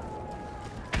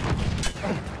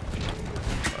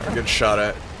 Alright, good shot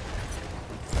at.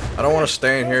 I don't want to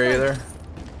stay in here either.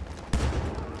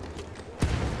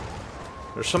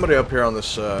 There's somebody up here on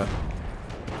this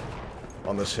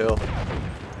hill.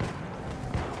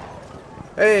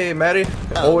 Hey, Maddie.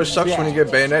 It always sucks when you get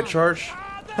bayonet charged.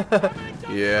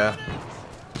 Yeah.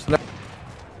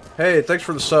 Hey, thanks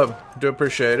for the sub. Do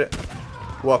appreciate it.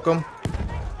 Welcome.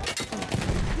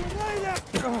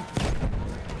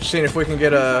 Seeing if we can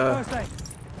get a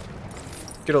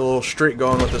little streak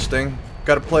going with this thing.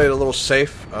 Got to play it a little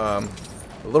safe, a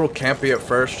little campy at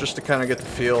first, just to kind of get the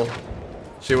feel,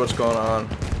 see what's going on.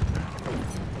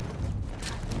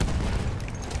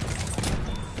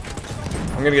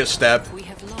 I'm gonna get stabbed. We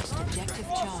have lost objective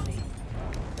Charlie.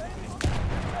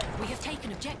 We have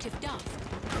taken objective Duff.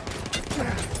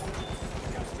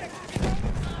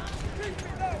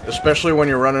 Especially when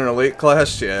you're running elite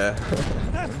class, yeah.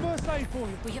 That's first aid for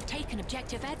you. We have taken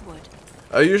objective Edward.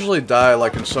 I usually die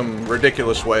like in some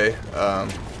ridiculous way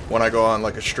when I go on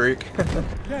like a streak.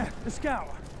 Yeah, the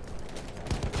scout.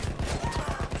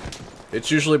 It's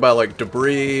usually by like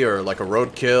debris or like a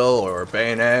roadkill or a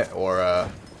bayonet or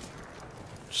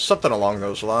something along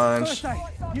those lines. First aid.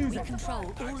 Use We it.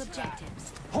 control all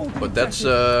objectives. Hold the But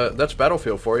objective. that's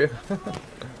Battlefield for you.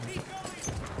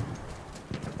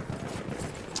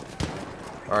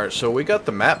 Alright, so we got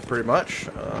the map pretty much.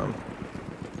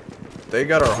 They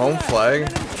got our home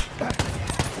flag.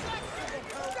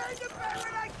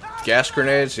 Gas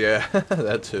grenades, yeah,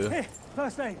 that too. Here,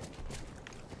 first aid.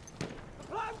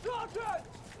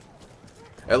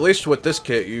 At least with this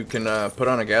kit, you can put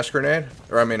on a gas grenade,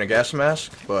 or I mean a gas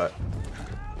mask, but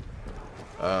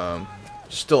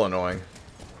still annoying.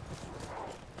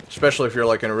 Especially if you're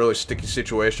like in a really sticky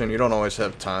situation, you don't always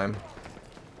have time.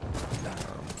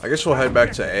 I guess we'll head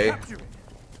back to A. Capture it.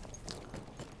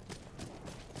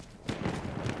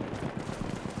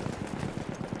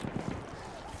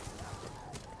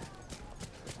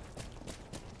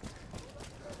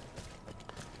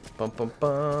 Bum bum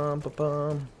bum bum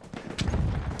bum.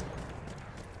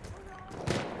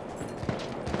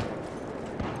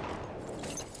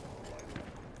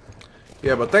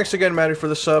 Yeah, but thanks again, Maddie, for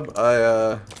the sub.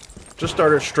 I just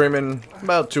started streaming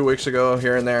about 2 weeks ago,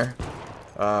 here and there.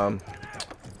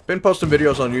 Been posting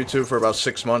videos on YouTube for about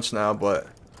 6 months now, but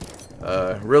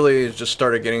really just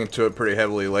started getting into it pretty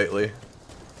heavily lately.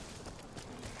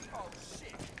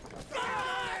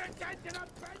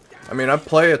 I mean, I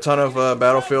play a ton of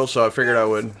Battlefield, so I figured I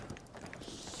would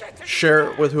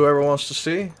share it with whoever wants to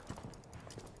see.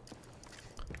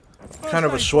 Kind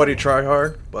of a sweaty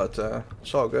tryhard, but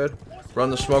it's all good. Run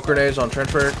the smoke grenades on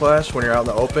trench raider class when you're out in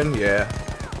the open, yeah.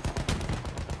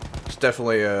 It's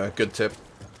definitely a good tip.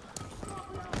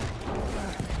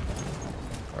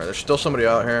 Alright, there's still somebody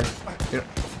out here. You know,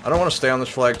 I don't want to stay on this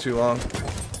flag too long.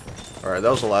 Alright, that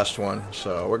was the last one,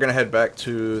 so we're gonna head back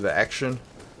to the action.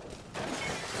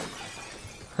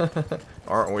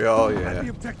 Aren't we all? Yeah. The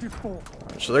objective 4.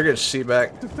 So they're getting C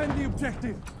back. Defend the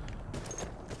objective.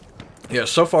 Yeah,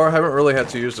 so far I haven't really had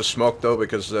to use the smoke though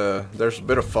because there's a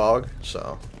bit of fog,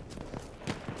 so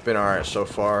been alright so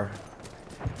far.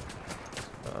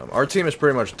 Our team is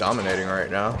pretty much dominating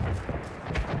right now.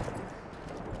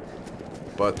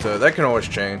 But that can always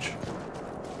change.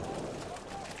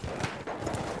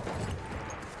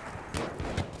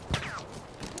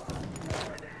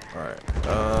 Alright.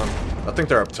 I think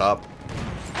they're up top.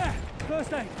 There,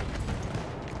 first aid.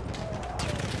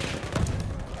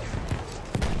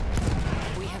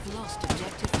 We have lost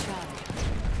objective Charlie.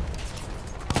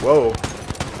 Whoa.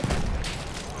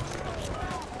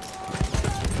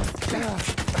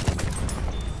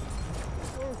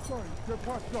 Oh, sorry, your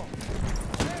part's gone.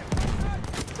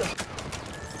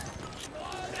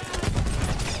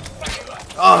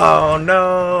 Oh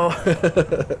no!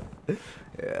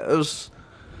 Yeah, it was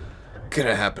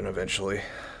gonna happen eventually.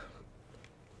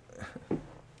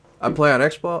 I play on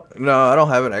Xbox? No, I don't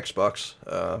have an Xbox.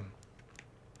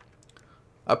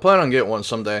 I plan on getting one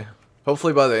someday.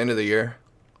 Hopefully by the end of the year.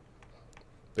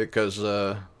 Because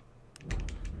I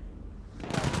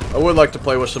would like to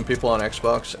play with some people on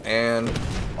Xbox, and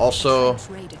also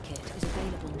Raider kit is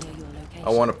available near your location.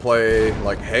 I want to play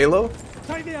like Halo.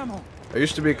 Take the ammo. I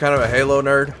used to be kind of a Halo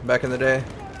nerd back in the day.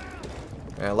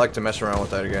 And I'd like to mess around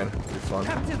with that again. It'd be fun.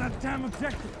 Capture that damn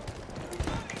objective.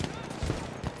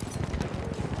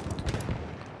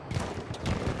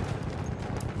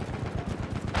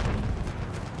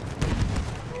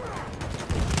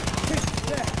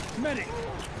 There, medic.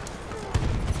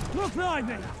 Look behind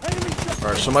me. Enemy shot.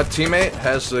 Alright, so my teammate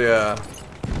has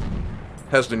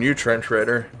the new trench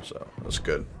raider, so that's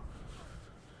good.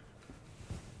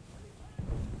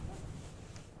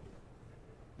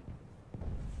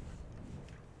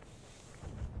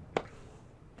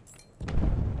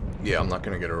 Yeah, I'm not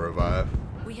gonna get a revive.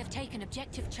 We have taken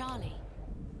objective Charlie.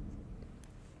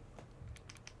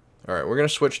 Alright, we're gonna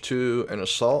switch to an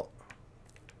assault.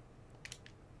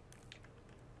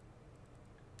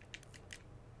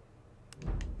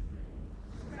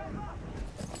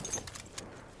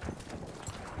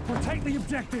 Protect the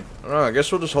objective. I don't know, I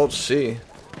guess we'll just hold C.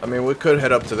 I mean, we could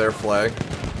head up to their flag.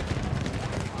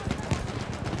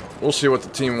 We'll see what the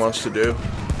team wants to do.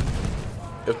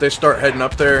 If they start heading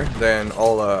up there, then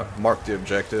I'll mark the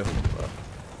objective.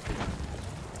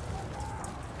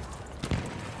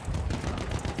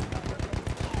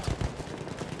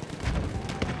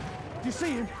 You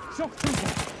see him? Shock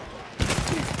trooper.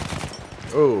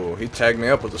 Oh, he tagged me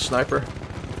up with a sniper. Heads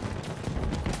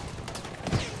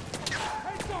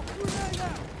up, grenade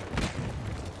out.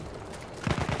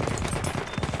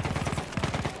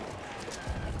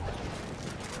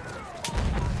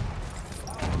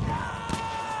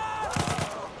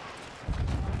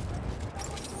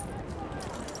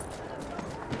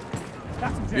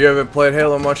 That's objective. You haven't played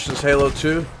Halo much since Halo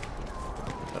 2?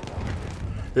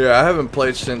 Yeah, I haven't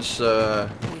played since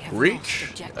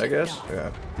Reach, I guess. Yeah.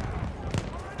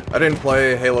 I didn't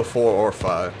play Halo 4 or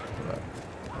 5.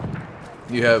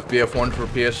 You have BF1 for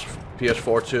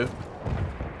PS4 too?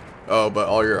 Oh, but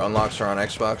all your unlocks are on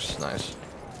Xbox? Nice.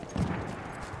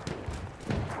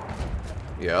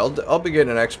 Yeah, I'll be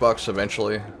getting an Xbox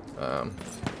eventually.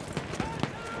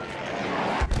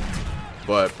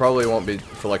 But probably won't be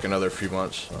for like another few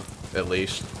months, at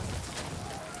least.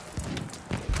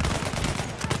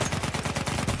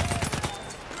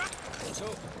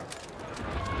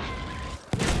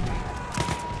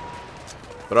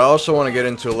 But I also want to get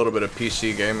into a little bit of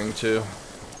PC gaming too.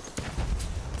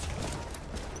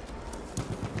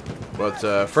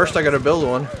 But first I gotta build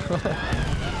one.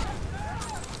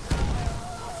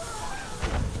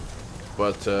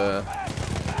 But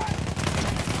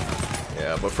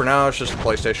yeah, but for now it's just a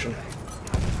PlayStation.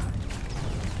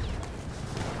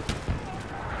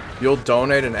 You'll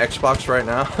donate an Xbox right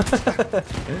now?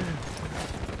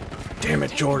 Damn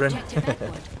it, Jordan.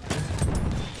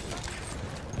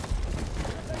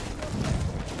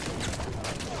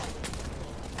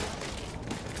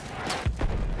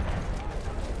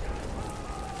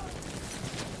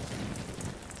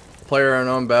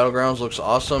 PlayerUnknown Battlegrounds looks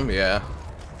awesome. Yeah.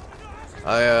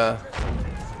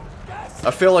 I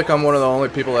feel like I'm one of the only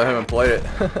people that haven't played it.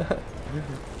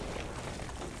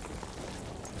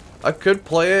 I could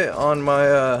play it on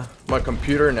my my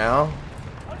computer now,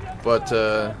 but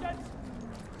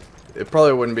it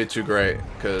probably wouldn't be too great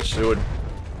because it would.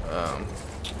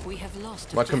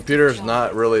 My computer is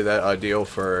not really that ideal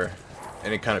for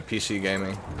any kind of PC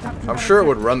gaming. I'm sure it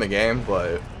would run the game,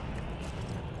 but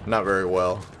not very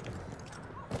well.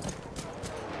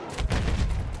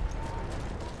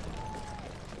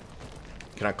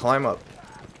 Can I climb up?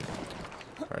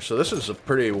 Alright, so this is a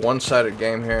pretty one-sided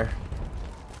game here.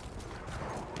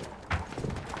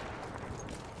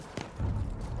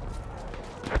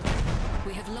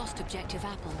 We have lost objective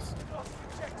apples.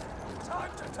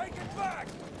 Time to take it back.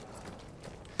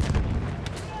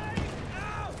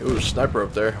 Ooh, sniper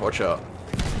up there. Watch out.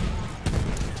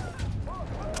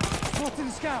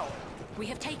 Spotted scout. We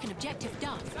have taken objective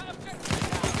Duff.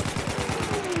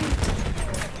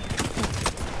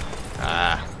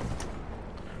 Ah.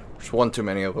 There's one too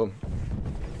many of them.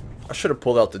 I should have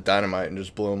pulled out the dynamite and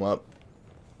just blew him up.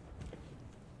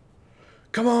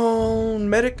 Come on,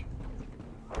 medic.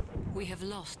 We have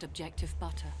lost objective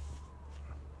Butter.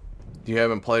 You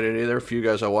haven't played it either? A few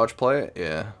guys I watch play it?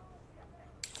 Yeah.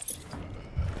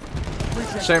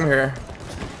 Same here.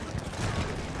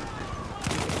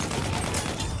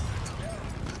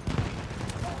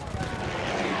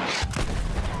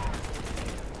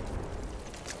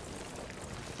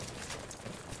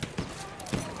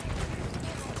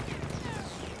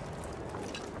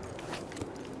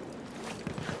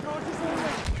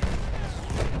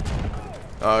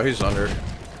 Oh, he's under.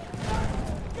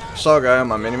 Saw a guy on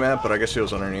my minimap, but I guess he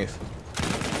was underneath.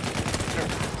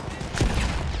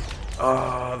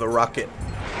 Ah, the rocket.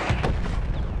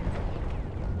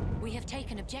 We have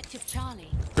taken objective Charlie.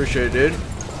 Appreciate it, dude.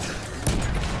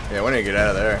 Yeah, we need to get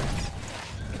out of there.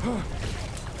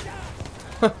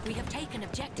 We have taken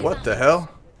objective What the hell?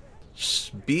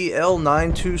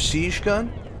 BL92 siege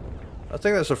gun? I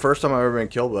think that's the first time I've ever been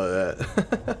killed by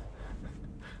that.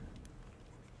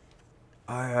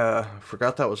 I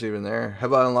forgot that was even there.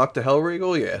 Have I unlocked the Hell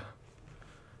Regal? Yeah.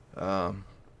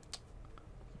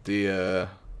 The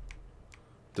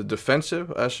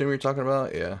defensive, I assume you're talking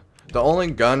about? Yeah. The only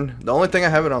thing I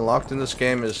haven't unlocked in this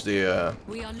game is the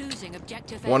We are losing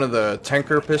objective one of the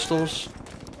tanker pistols.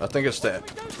 I think it's the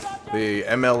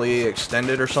MLE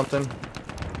extended or something.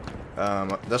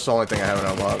 That's the only thing I haven't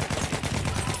unlocked.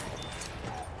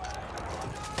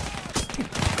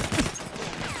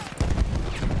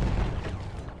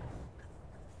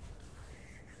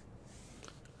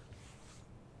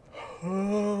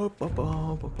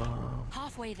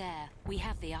 Halfway there, we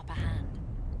have the upper hand.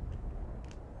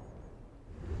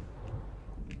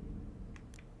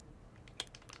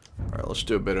 Alright, let's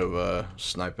do a bit of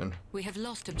sniping. We have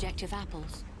lost objective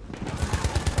apples.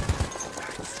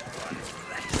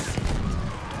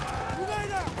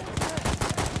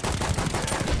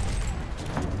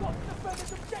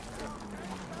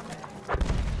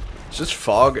 Is this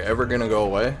fog ever gonna go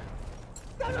away?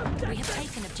 We have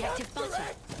taken objective Butter.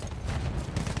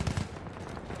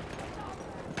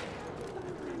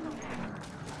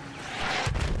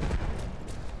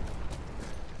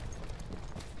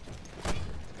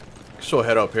 Still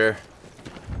head up here.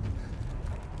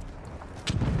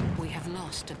 We have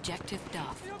lost objective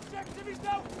Duff.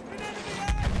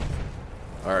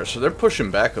 Alright, so they're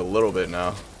pushing back a little bit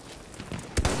now.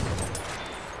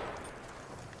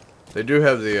 They do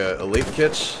have the elite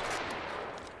kits.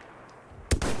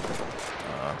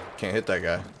 Can't hit that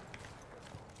guy.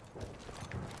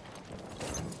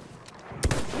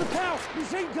 Look out!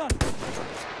 Machine gun!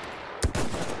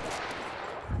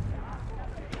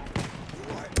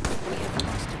 We have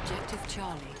lost objective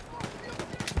Charlie.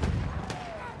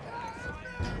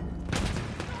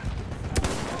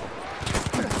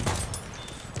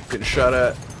 Getting shot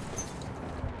at.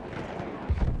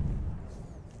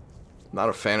 Not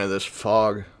a fan of this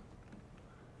fog.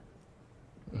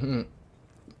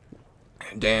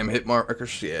 Damn, hit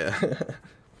markers, yeah.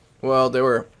 Well, they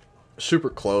were super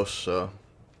close, so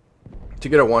to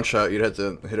get a one shot, you'd have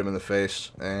to hit him in the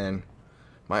face, and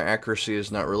my accuracy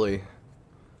is not really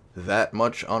that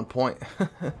much on point.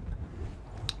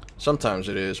 Sometimes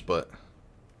it is, but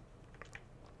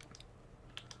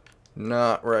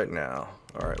not right now.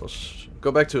 Alright, let's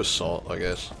go back to assault, I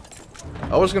guess.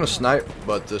 I was gonna snipe,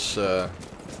 but this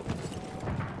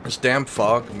damn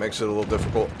fog makes it a little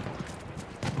difficult.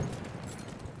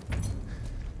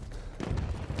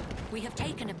 We have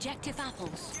taken objective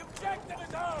apples. The objective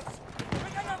is ours.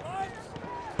 Bring it up, lads.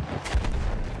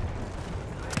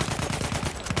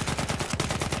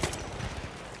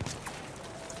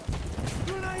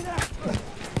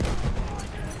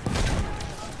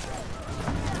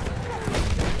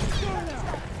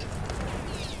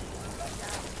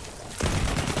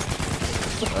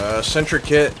 Sentry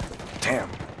kit. Damn.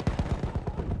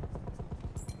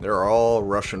 They're all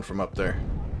rushing from up there.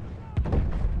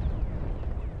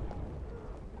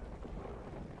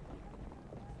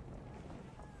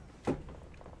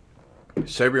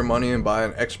 Save your money and buy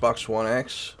an Xbox One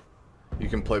X. You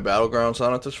can play Battlegrounds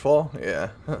on it this fall. Yeah.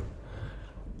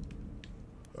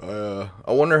 I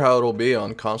wonder how it'll be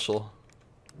on console.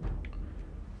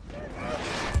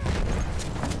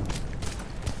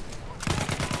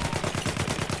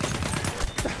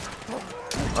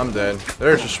 I'm dead.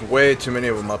 There's just way too many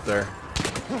of them up there.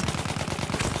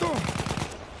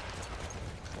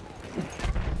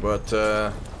 But,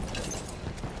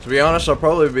 To be honest, I'll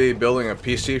probably be building a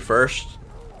PC first.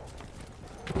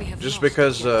 Just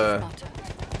because,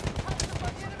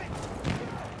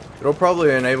 it'll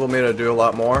probably enable me to do a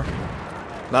lot more.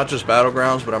 Not just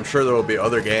Battlegrounds, but I'm sure there will be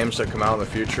other games that come out in the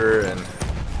future, and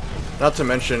not to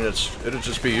mention it'll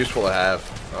just be useful to have.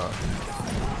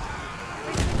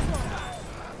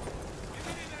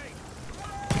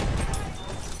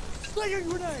 Slinging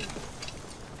grenade!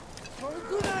 Throw a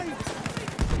grenade!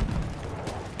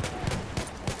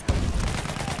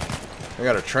 I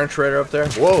got a trench raider up there.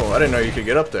 Whoa, I didn't know you could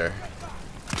get up there.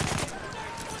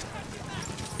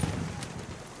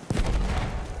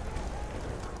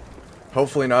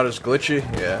 Hopefully not as glitchy.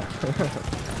 Yeah.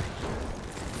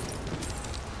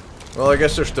 Well, I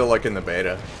guess they're still like in the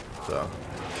beta, so.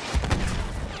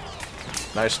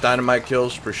 Nice dynamite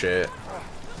kills, appreciate it.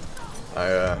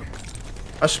 I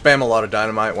spam a lot of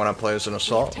dynamite when I play as an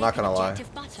assault, not gonna lie.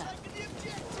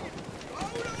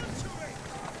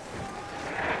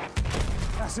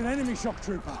 That's an enemy shock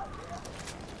trooper.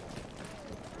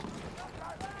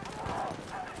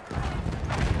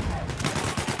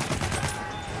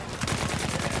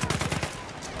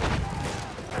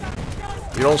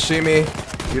 You don't see me.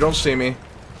 You don't see me.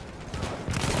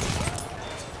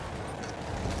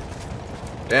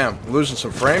 Damn, losing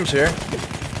some frames here.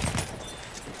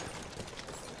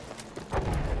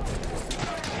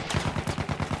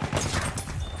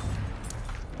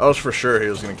 I was for sure he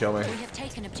was gonna kill me. We have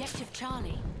taken objective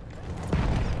Charlie.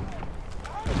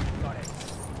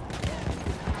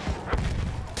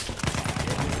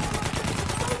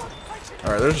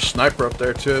 Alright, there's a sniper up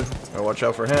there too. Gotta watch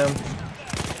out for him.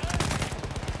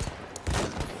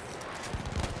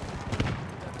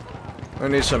 I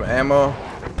need some ammo.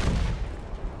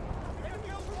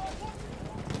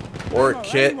 Or a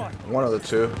kit. One of the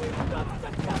two.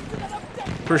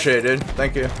 Appreciate it, dude.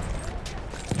 Thank you.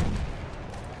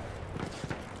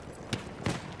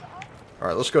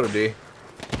 Alright, let's go to D.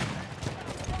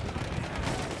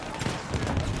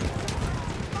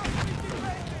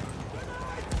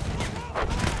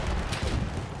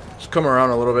 Let's come around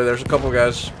a little bit. There's a couple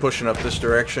guys pushing up this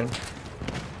direction.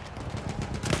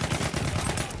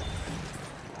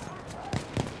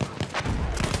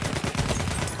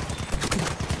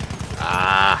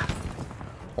 Ah!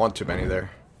 One too many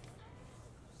there.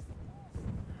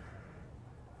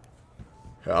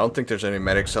 I don't think there's any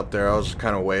medics up there. I was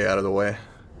kind of way out of the way.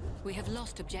 We have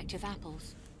lost objective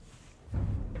apples.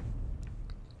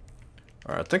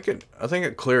 All right, I think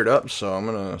it cleared up, so I'm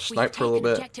gonna snipe for a little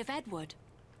bit. Objective Edward.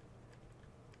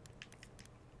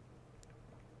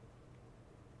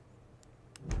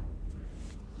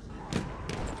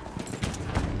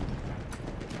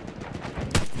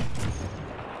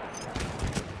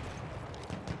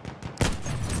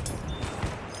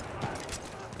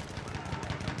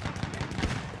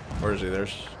 Where is he?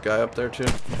 There's a guy up there too.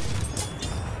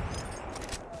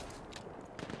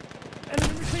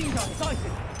 Enemy machine gun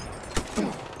sighted.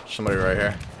 Somebody right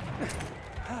here.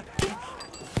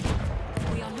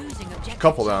 We are losing objective.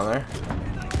 Couple down there.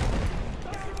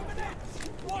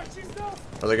 Watch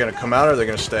yourself. Are they gonna come out or are they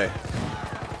gonna stay?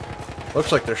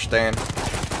 Looks like they're staying.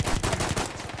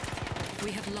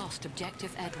 We have lost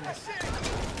objective Edward.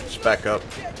 Let's back up.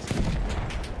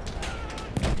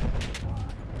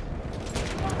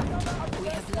 We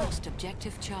have lost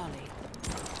objective Charlie.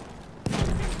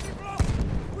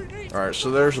 Alright,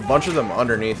 so there's a bunch of them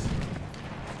underneath.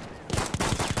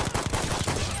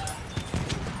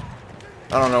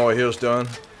 I don't know what he was doing.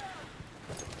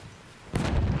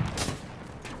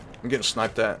 I'm getting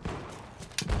sniped at.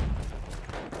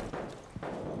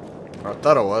 I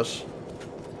thought I was.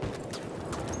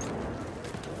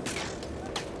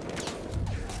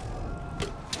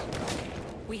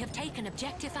 We have taken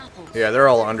objective apples. Yeah, they're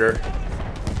all under.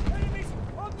 Enemies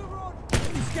on the run.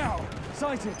 Enemy scout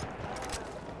sighted.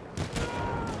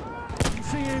 You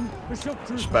see him? The shock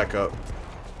trooper. Let's back up.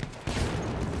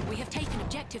 We have taken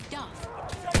objective Duff.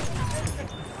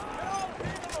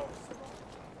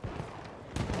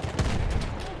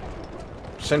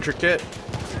 Sentry kit.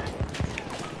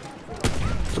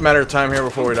 It's a matter of time here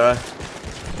before we die.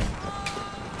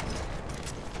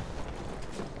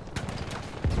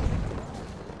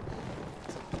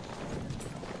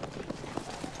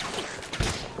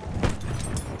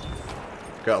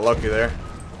 Got lucky there.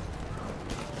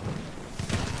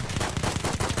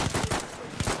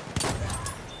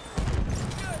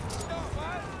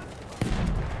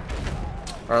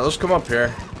 Alright, let's come up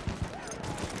here.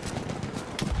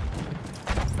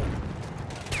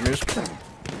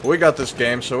 We got this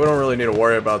game, so we don't really need to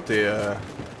worry about the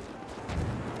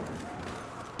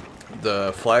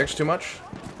flags too much.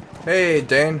 Hey,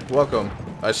 Dane, welcome.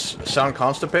 sound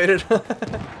constipated?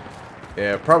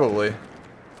 Yeah, probably.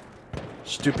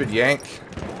 Stupid yank.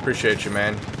 Appreciate you,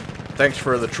 man. Thanks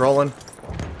for the trolling.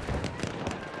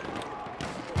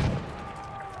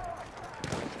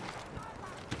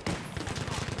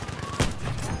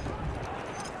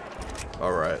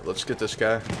 Alright, let's get this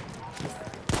guy.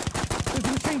 There's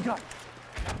a machine gun.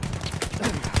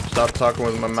 Stop talking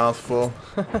with my mouth full.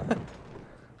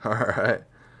 Alright.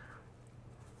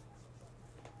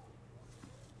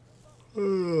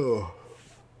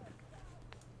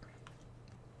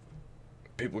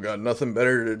 People got nothing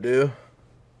better to do.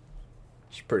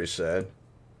 It's pretty sad.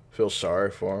 Feel sorry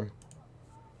for them.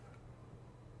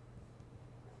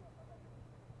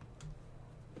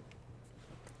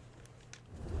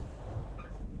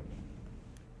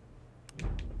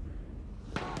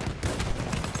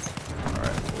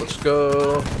 Alright, let's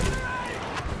go.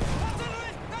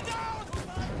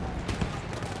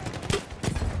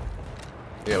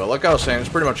 Yeah, but like I was saying, it's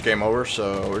pretty much game over,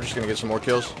 so we're just gonna get some more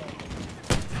kills.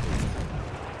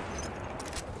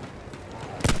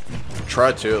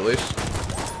 Try to, at least.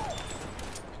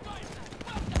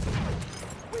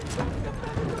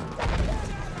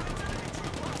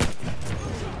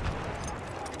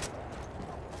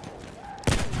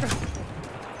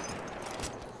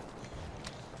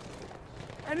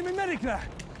 Enemy medic there.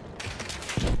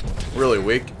 Really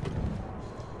weak.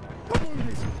 Come on,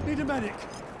 please. Need a medic.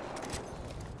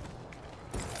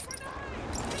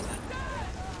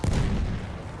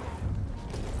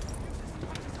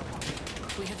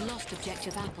 We have lost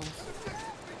objective apples.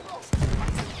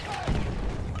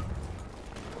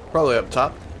 Probably up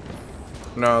top.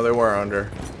 No, they were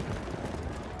under.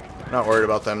 Not worried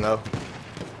about them, though.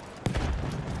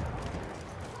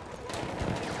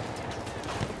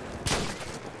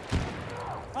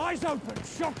 Eyes open.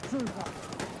 Shock trooper.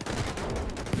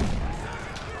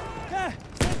 There.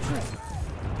 Sentry.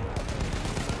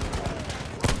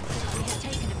 We have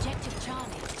taken objective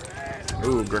Charlie.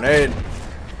 Ooh, grenade.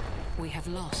 We have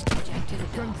lost objective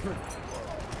Delta.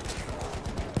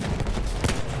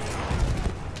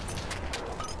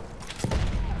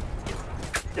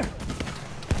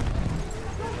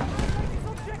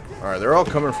 Alright, they're all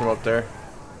coming from up there.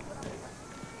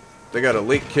 They got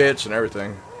elite kits and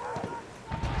everything.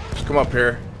 Just come up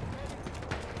here.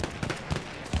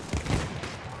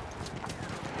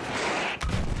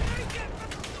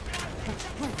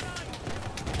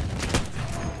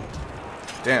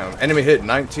 Damn, enemy hit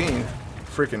 19.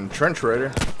 Freaking trench raider.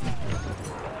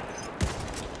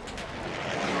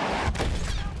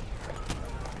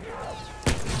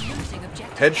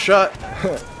 Headshot?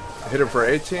 Hit him for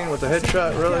 18 with the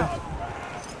headshot, really? I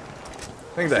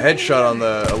think the headshot on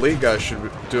the elite guy should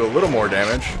do a little more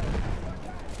damage.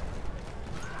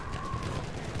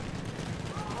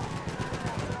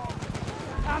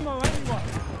 Ammo anyone.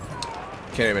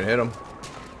 Can't even hit him.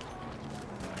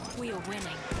 We are winning.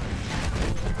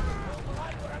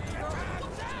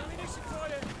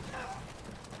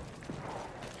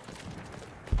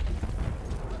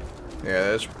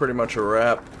 Yeah, that's pretty much a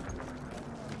wrap.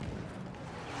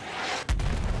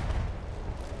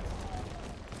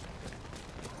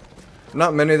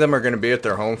 Not many of them are going to be at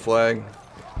their home flag,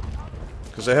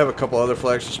 because they have a couple other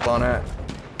flags to spawn at.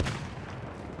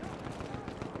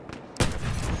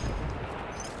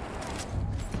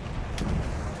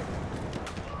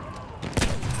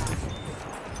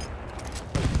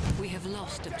 We have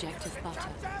lost objective butter.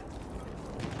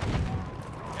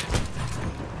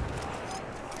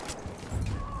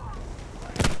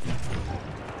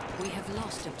 We have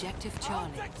lost objective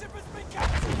Charlie.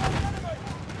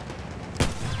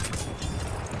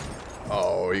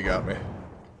 Oh, you got me.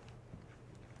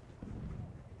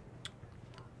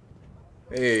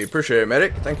 Hey, appreciate it,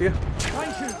 medic. Thank you.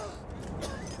 Thank you.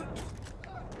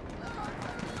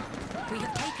 We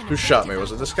have taken Who shot me?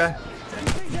 Was it this guy?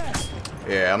 Sentry there.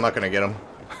 Yeah, I'm not gonna get him.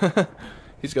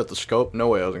 He's got the scope. No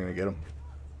way I was gonna get him.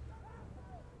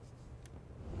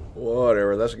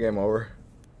 Whatever, that's game over.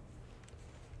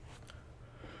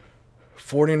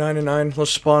 49-9.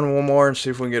 Let's spawn one more and see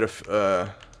if we can get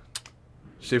a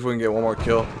see if we can get one more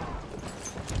kill.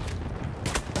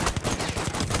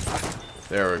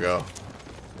 There we go.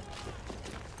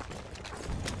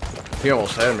 He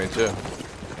almost had me too.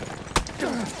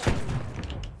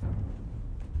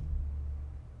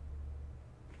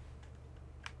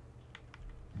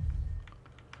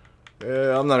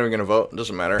 Yeah, I'm not even gonna vote. It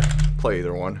doesn't matter. Play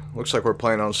either one. Looks like we're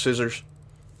playing on scissors.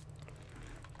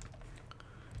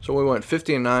 So we went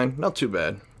 50-9. Not too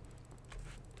bad.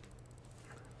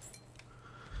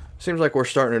 Seems like we're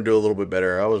starting to do a little bit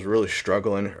better. I was really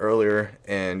struggling earlier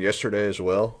and yesterday as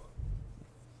well.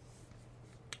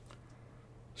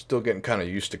 Still getting kind of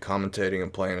used to commentating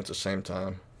and playing at the same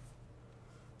time.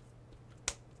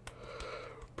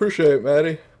 Appreciate it,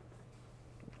 Maddie.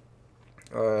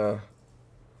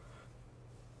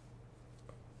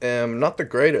 Am not the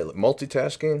great at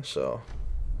multitasking, so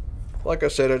like I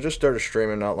said, I just started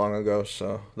streaming not long ago,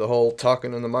 so the whole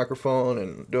talking in the microphone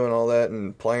and doing all that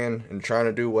and playing and trying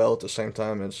to do well at the same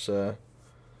time, it's going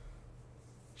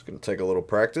to take a little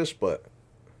practice, but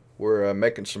we're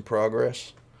making some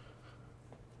progress.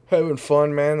 Having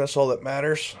fun, man, that's all that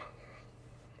matters.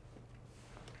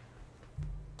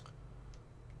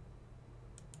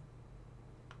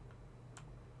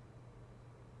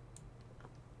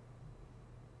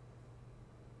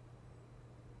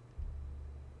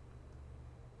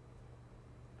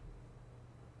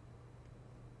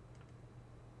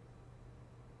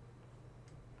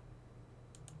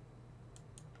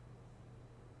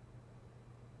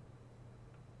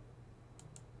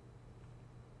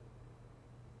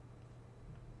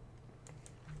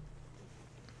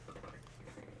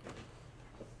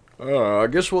 I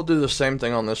guess we'll do the same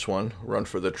thing on this one. Run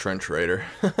for the trench raider.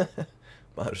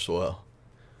 Might as well.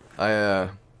 I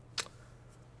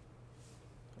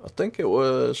think it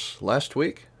was last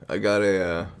week. I got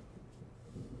a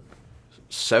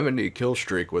 70 kill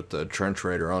streak with the trench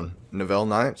raider on Novell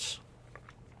Nights.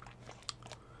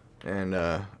 And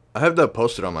I have that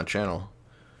posted on my channel.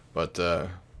 But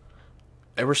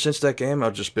ever since that game,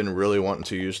 I've just been really wanting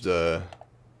to use the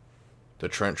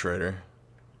trench raider.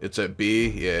 It's at B,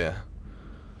 yeah.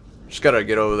 Just gotta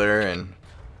get over there and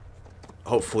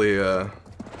hopefully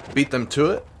beat them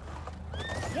to it.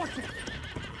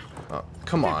 Oh,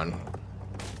 come on.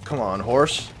 Come on,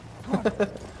 horse.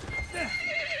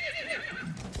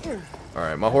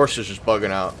 Alright, my horse is just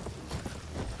bugging out.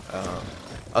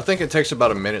 I think it takes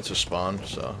about a minute to spawn,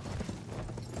 so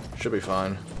should be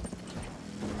fine.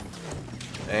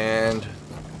 And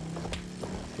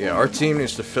yeah, our team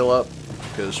needs to fill up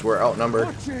because we're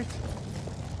outnumbered.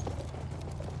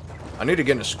 I need to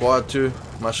get in a squad too.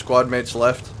 My squad mates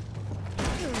left.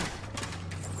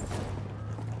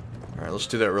 Alright, let's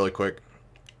do that really quick.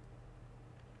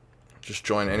 Just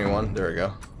join anyone. There we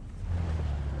go.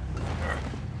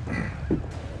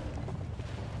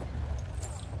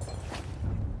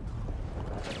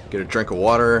 Get a drink of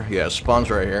water. Yeah, it spawns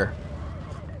right here.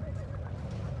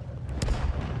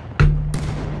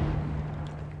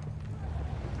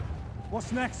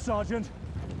 What's next, Sergeant?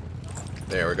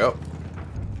 There we go.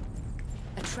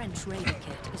 A trench raider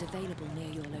kit is available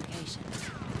near your location.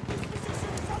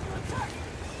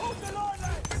 Hold the line,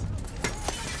 lads!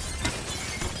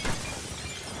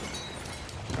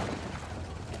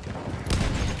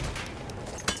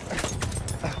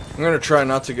 I'm gonna try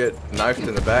not to get knifed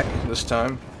in the back this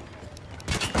time.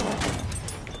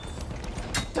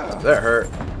 That hurt.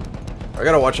 I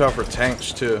gotta watch out for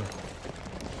tanks too,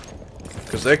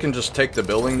 because they can just take the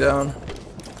building down.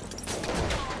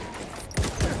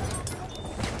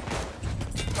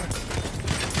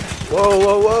 Whoa,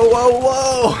 whoa, whoa, whoa,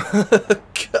 whoa!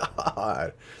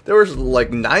 God, there was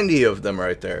like 90 of them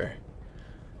right there.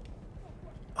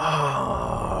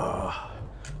 Ah,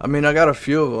 I mean, I got a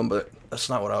few of them, but that's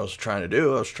not what I was trying to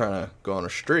do. I was trying to go on a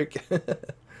streak.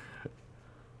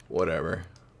 Whatever.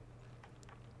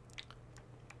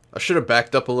 I should have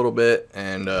backed up a little bit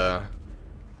and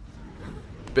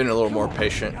been a little more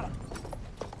patient.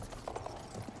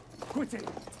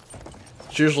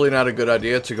 It's usually not a good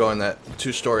idea to go in that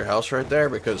two-story house right there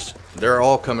because they're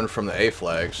all coming from the A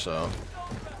flag, so...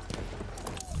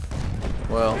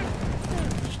 Well,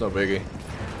 it's no biggie.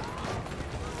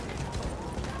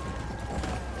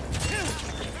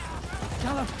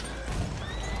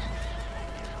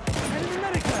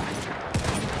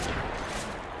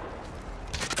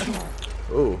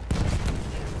 Ooh.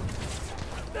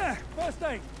 There, first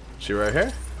aid. See right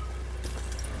here?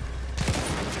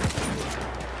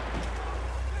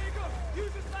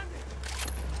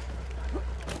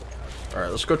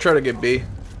 Alright, let's go try to get B.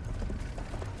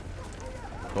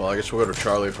 Well, I guess we'll go to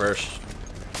Charlie first.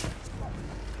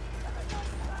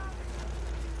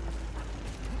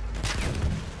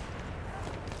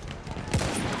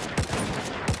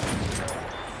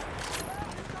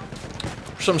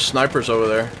 There's some snipers over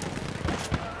there.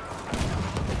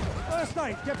 First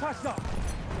aid, get patched up.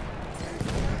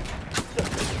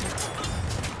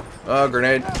 Oh,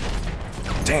 grenade.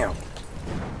 Damn.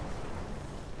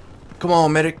 Come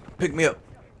on, medic. Pick me up.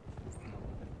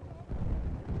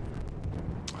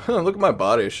 Look at my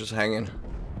body. It's just hanging.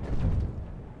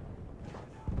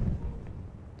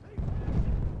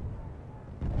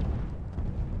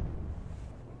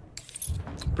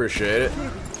 Appreciate it.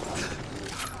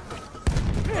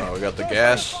 Oh, we got the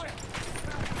gas.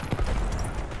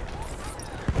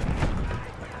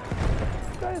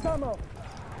 There's ammo.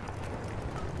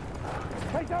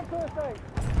 Take down first aid.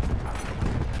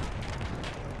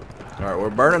 Alright, we're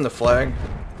burning the flag.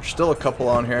 There's still a couple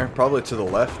on here, probably to the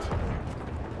left.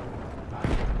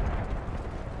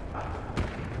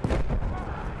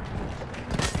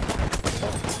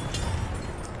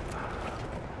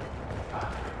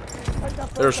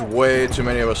 There's way too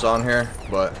many of us on here,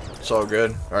 but it's all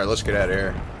good. Alright, let's get out of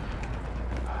here.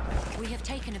 We have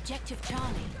taken objective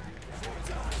Charlie.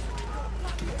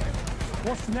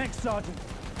 What's next, Sergeant?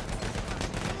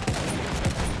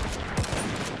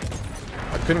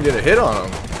 I couldn't get a hit on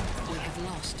him. We have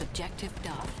lost objective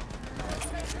Duff.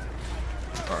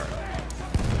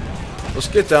 Alright. Let's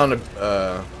get down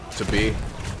to B.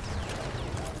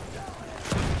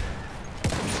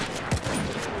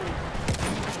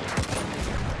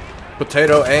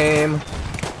 Potato aim.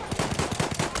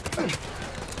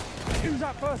 Use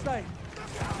that first aid.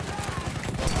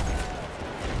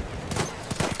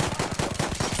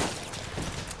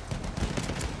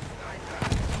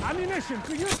 Ammunition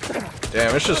for you.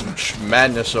 Damn, it's just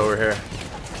madness over here.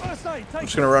 First aid. I'm Take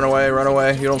just gonna run away, run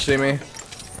away. You don't see me.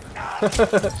 It's an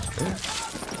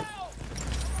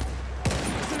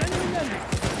enemy enemy.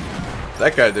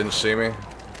 That guy didn't see me.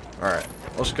 Alright,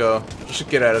 let's go. Just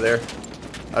get out of there.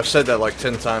 I've said that like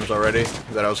 10 times already,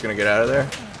 that I was gonna get out of there.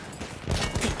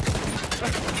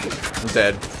 I'm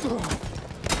dead.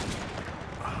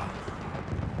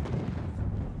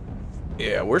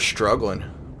 Yeah, we're struggling.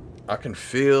 I can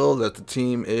feel that the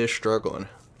team is struggling.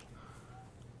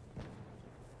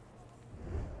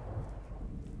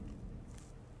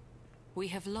 We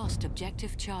have lost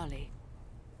objective Charlie.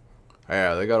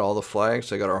 Yeah, they got all the flags.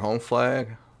 They got our home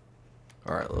flag.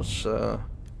 Alright, let's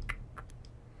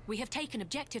We have taken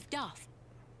objective Duff.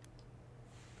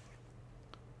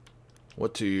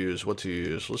 what to use, what to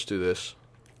use. Let's do this.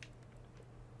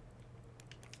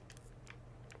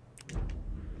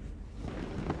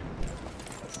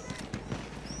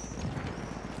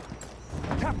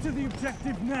 Capture the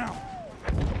objective now.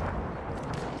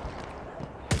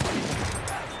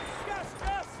 Gas,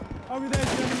 gas! Over there's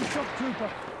the enemy shock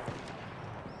trooper.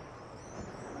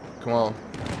 Come on.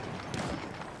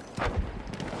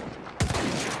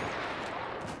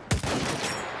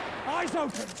 Eyes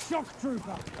open. Shock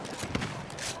trooper.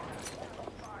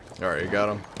 Alright, you got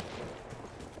him.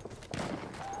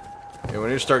 Yeah, we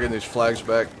need to start getting these flags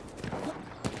back.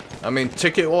 I mean,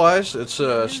 ticket-wise, it's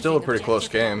still a pretty close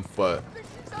game, but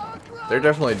they're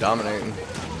definitely dominating.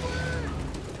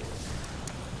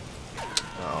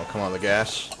 Oh, come on, the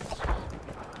gas.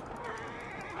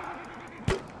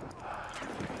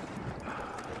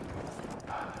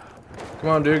 Come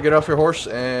on, dude, get off your horse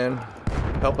and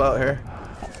help out here.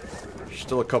 There's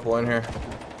still a couple in here.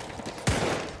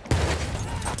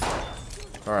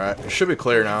 Alright, it should be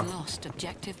clear now. Lost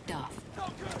objective Duff.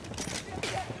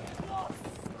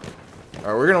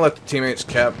 Alright, we're gonna let the teammates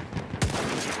cap.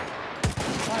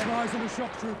 I have eyes on a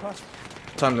shock trooper.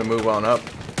 Time to move on up.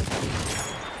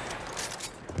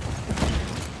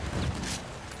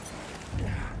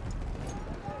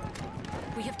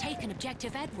 We have taken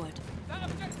objective Edward.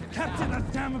 Capture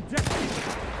that damn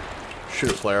objective.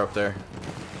 Shoot a flare up there.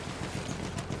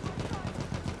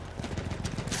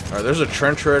 Alright, there's a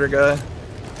trench raider guy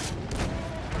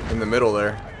in the middle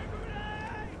there.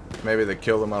 Maybe they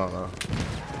killed him, I don't know.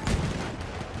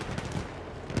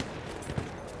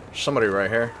 Somebody right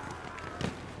here.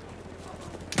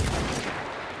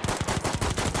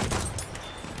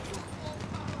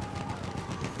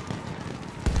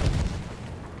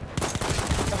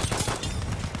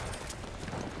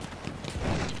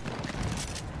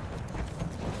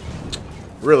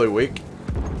 Really weak.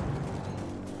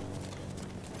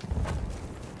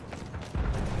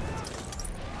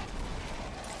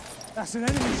 That's an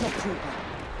enemy shock trooper.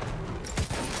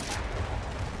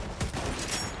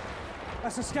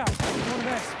 That's a scout. One of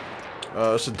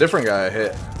theirs. It's a different guy I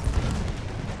hit.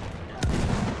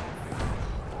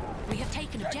 We have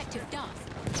taken objective Duff.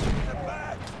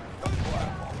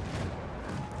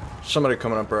 Somebody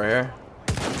coming up right here.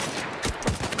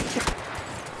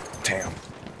 Damn.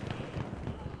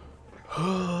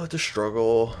 The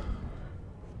struggle.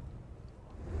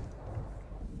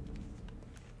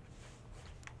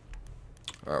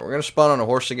 Alright, we're gonna spawn on a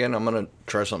horse again. I'm gonna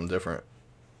try something different.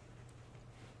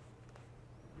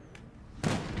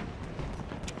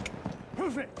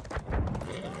 Proof it.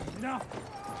 Enough.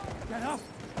 Get up.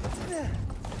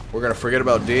 We're gonna forget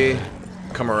about D,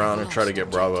 come around and try to get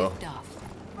Bravo. Objective Duff.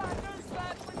 Bad news,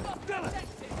 lads, we've got the objective!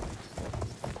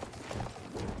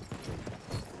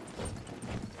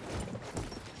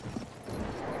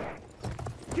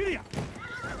 Giddy up.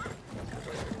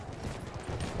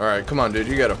 Alright, come on, dude.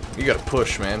 You gotta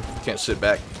push, man. You can't sit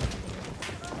back.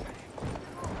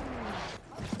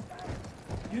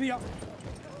 Giddy up.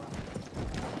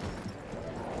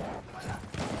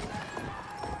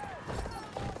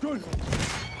 Good.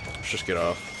 Let's just get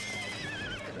off.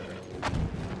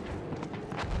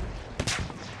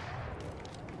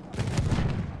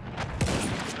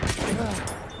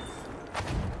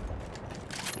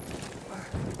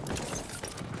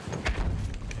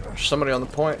 There's somebody on the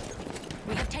point.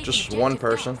 We have taken Just one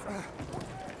person.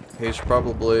 He's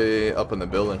probably up in the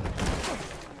building.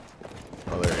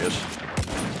 Oh, there he is.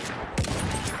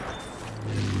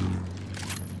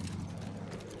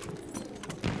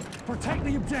 Protect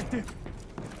the objective.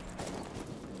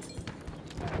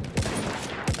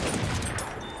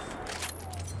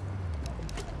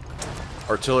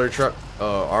 Artillery truck,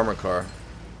 armor car.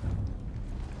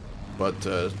 But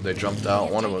they jumped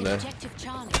out. One of them did. Objective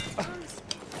Charlie.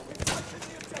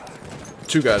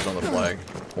 Two guys on the flag.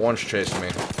 One's chasing me.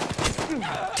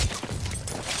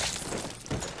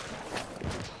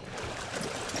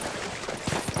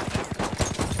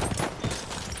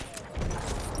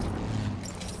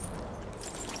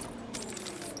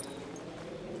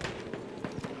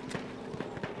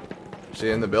 Is he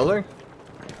in the building?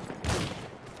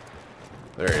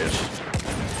 There he is.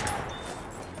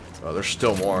 Oh, there's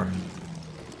still more.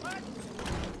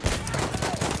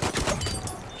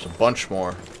 There's a bunch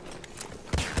more.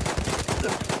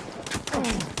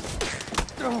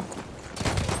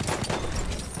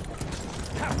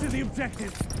 Capture the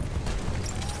objective.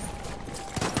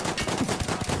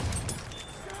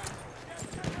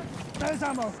 There's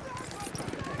ammo.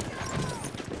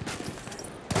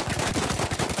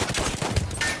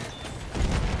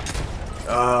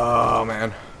 Oh,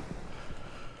 man.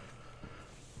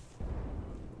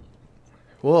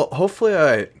 Well, hopefully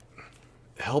I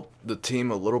helped the team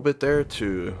a little bit there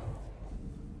to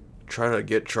try to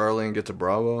get Charlie and get to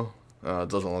Bravo. It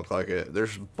doesn't look like it.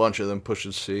 There's a bunch of them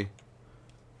pushing C.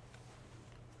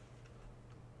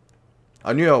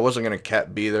 I knew I wasn't going to cap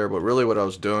B there, but really what I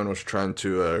was doing was trying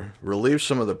to relieve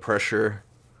some of the pressure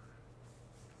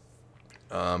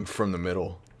from the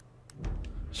middle.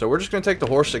 So we're just going to take the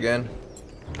horse again.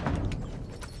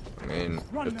 I mean,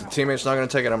 if the teammate's not going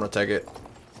to take it, I'm going to take it.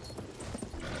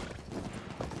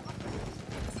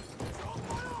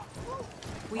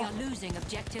 We are losing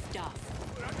objective Duff.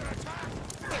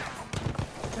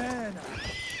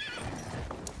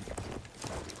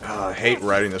 I hate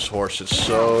riding this horse. It's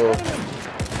so...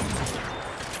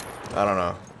 I don't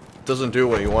know. It doesn't do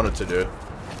what you want it to do.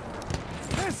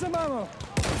 There's some ammo.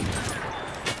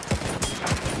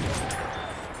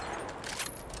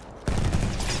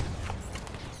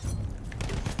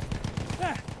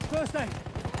 There, first aid.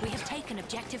 We have taken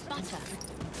objective Butter.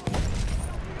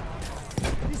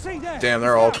 You see there? Damn,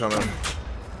 they're all coming.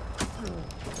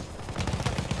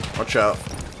 Watch out.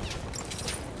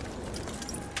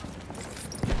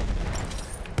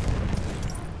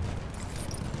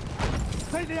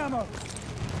 Take the ammo.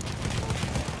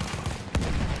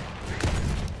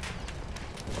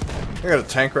 I got a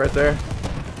tank right there.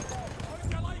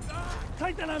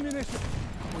 Take that ammunition.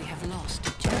 We have lost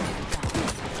objective Duff.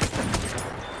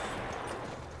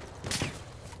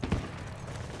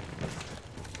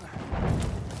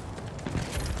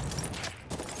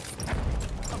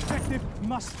 Objective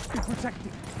must be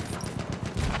protected.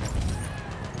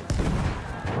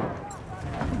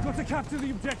 We've got to capture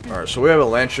the objective. Alright, so we have a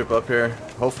land ship up here.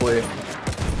 Hopefully.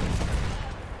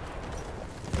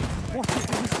 Watch it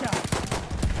in the scout.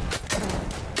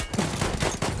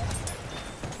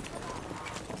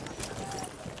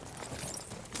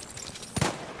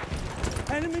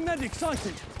 Enemy medic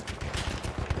sighted.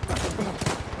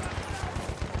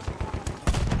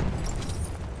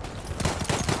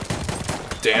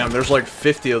 Damn, there's like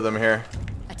 50 of them here.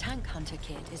 A tank hunter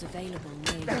kit is available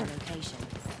near your location.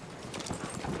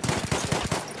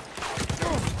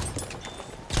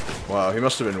 Wow, he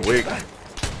must have been weak.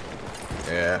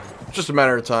 Yeah, just a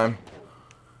matter of time.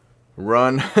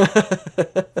 Run.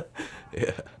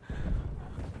 Yeah.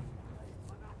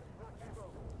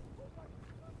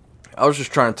 I was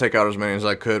just trying to take out as many as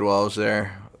I could while I was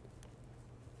there.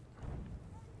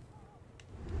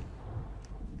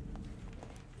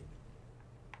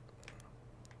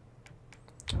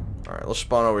 Alright, let's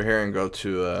spawn over here and go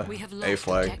to We have A lost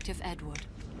flag. objective Edward.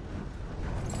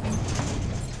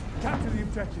 Capture the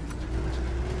objective.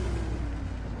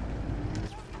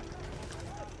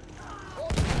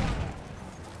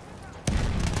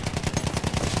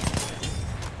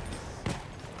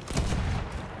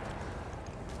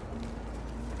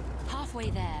 Halfway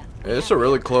there. Yeah, it's a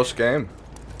really close game.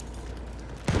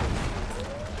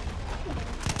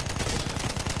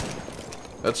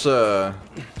 That's a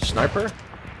sniper?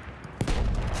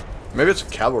 Maybe it's a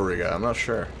cavalry guy, I'm not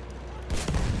sure.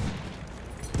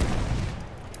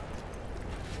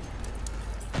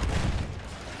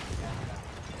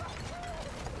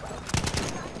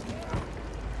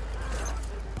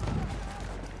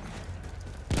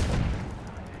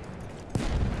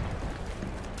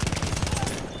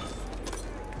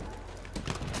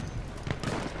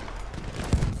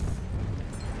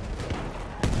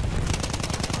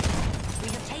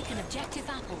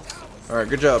 Alright,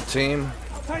 good job, team.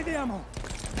 Take the ammo.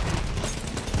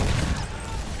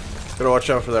 Gotta watch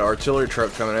out for that artillery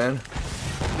truck coming in.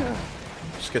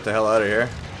 Let's get the hell out of here.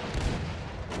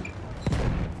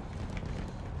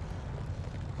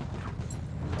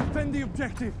 Defend the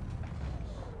objective.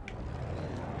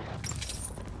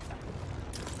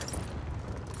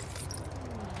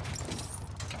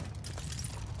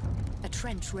 A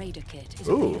trench raider kit is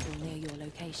Ooh. available near your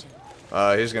location.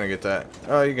 He's gonna get that.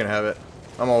 Oh, you can have it.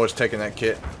 I'm always taking that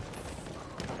kit.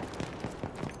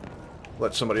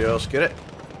 Let somebody else get it.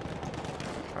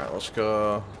 Alright, let's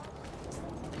go.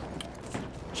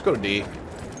 Let's go to D.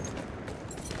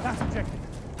 That objective.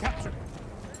 Capture it.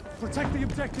 Protect the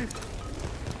objective.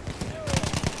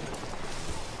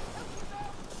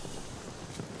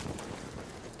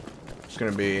 It's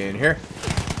gonna be in here.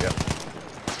 Yep.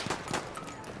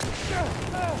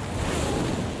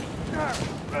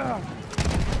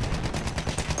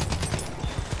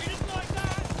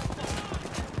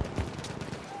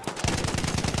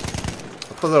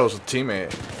 I thought that was a teammate.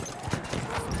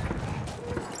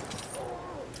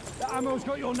 The ammo's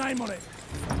got your name on it.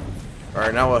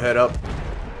 Alright, now we'll head up.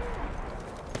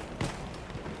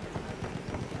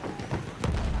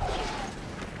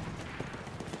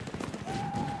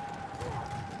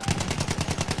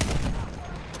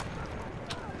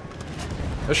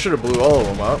 This should have blew all of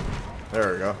them up.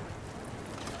 There we go.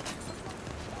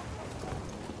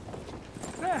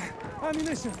 There,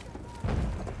 ammunition.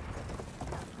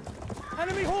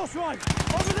 Enemy horse ride!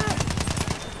 Over there!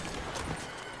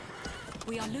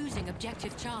 We are losing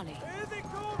objective Charlie. Here they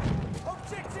come!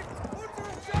 Objective under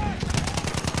attack!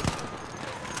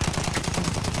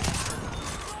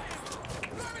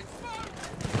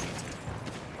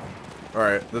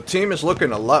 Alright, the team is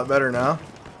looking a lot better now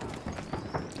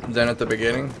than at the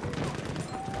beginning.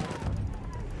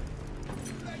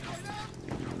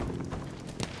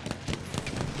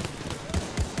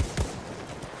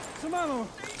 Some ammo.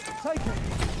 Take it.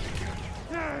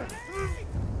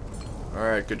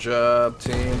 Alright, good job,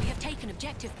 team. We have taken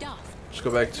objective Duff. Let's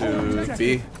go back to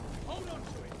B. Hold on to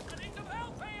it! I need some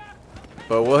help here!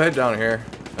 But we'll head down here,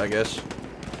 I guess.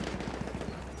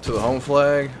 To the home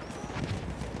flag.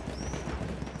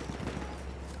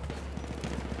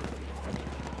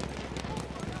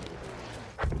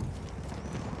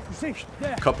 You see?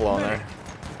 There. Couple on there.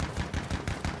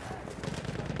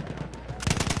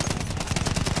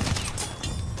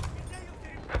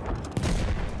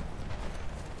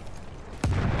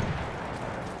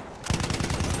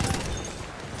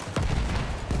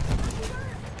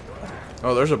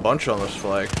 Oh, there's a bunch on this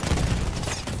flag.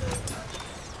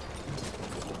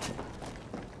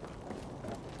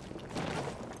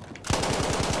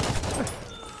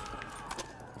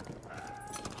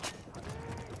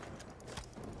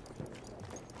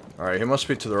 Alright, he must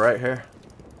be to the right here.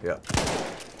 Yep.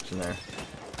 He's in there.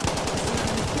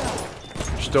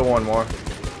 Still one more.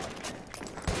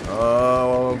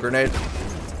 Oh, grenade.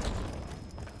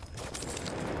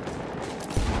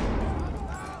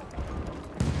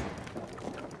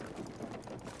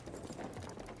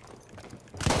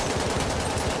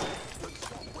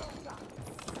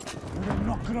 We're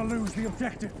not gonna lose the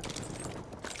objective.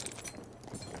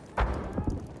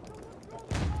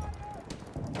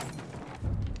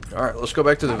 Alright, let's go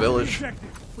back to the village.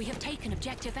 Objective. We have taken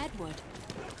objective Edward.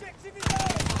 Objective is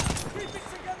ours! Keep it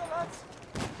together, lads!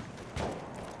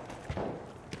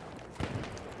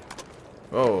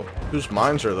 Oh, whose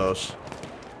mines are those?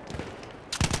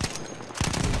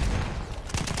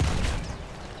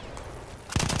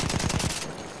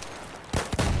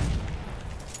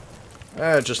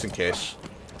 Just in case.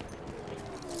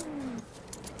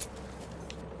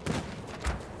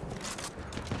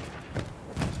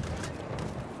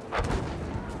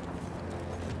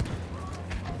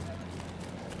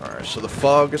 Alright, so the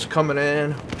fog is coming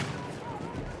in.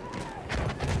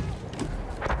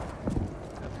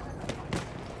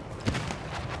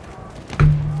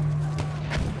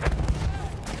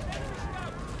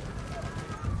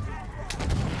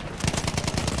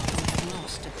 We've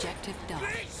lost objective Duff.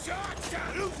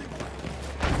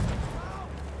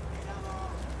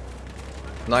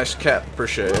 Nice cap,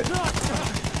 appreciate it.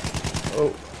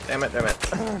 Oh, damn it, damn it.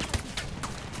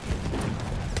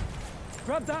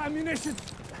 Grab that ammunition.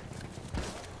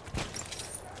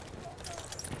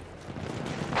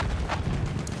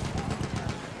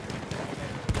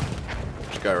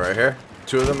 This guy right here.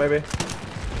 2 of them, maybe?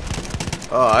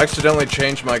 Oh, I accidentally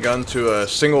changed my gun to a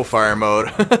single fire mode.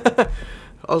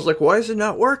 I was like, why is it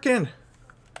not working?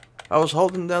 I was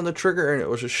holding down the trigger and it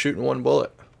was just shooting 1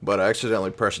 bullet. But I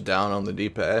accidentally pressed down on the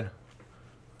D-pad.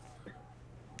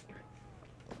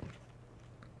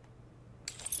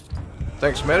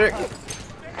 Thanks, medic.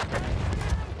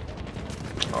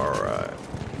 Alright.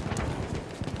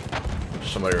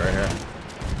 Somebody right here.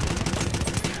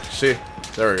 See?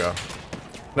 There we go.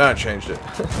 Now I changed it.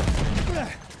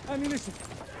 Ammunition.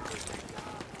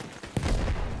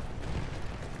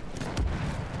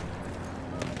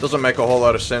 Doesn't make a whole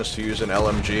lot of sense to use an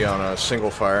LMG on a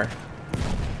single fire.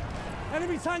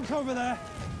 Enemy tank over there.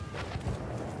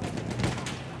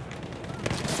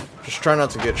 Just try not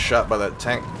to get shot by that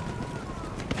tank.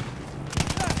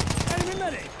 Enemy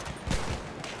medic.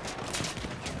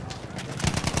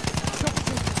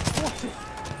 Watch it.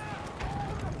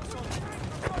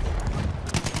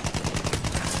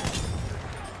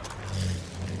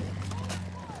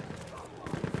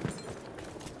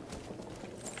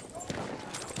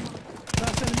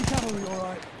 That's enemy cavalry, all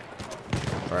right.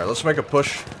 Alright, let's make a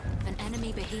push. An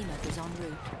enemy behemoth is en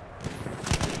route.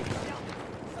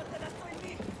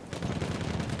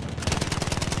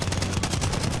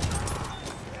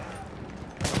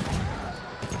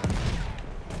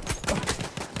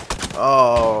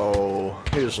 Oh,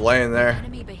 he was laying there.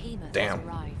 Enemy behemoth Damn. has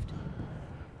arrived.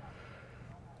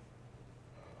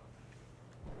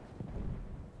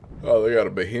 Oh, they got a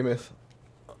behemoth.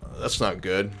 That's not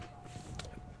good.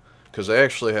 Because they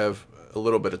actually have a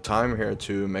little bit of time here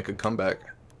to make a comeback.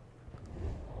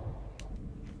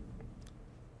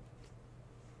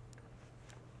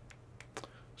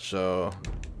 So,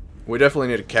 we definitely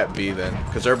need a Cat B then.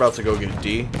 Because they're about to go get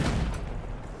D.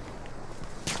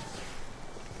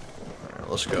 Alright,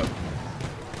 let's go.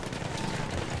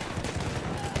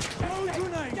 Throw a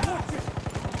grenade. Watch it.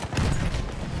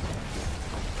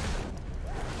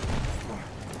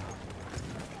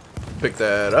 Pick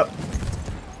that up.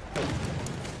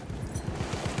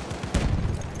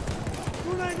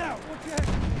 Grenade out. Watch your head.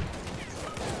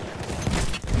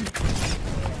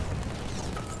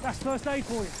 That's first aid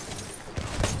for you.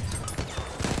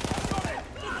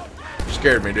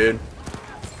 Scared me, dude.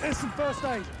 There's some first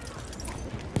aid.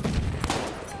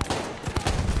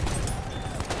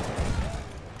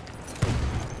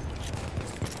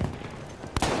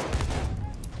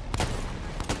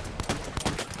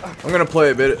 I'm gonna play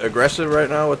a bit aggressive right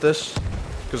now with this.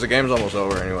 Because the game's almost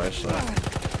over anyway, so.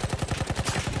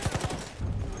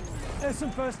 There's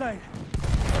some first aid.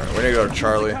 Alright, we need to go to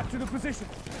Charlie. Capture the position.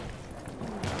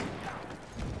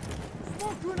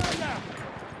 Smoke grenade out.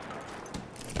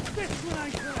 This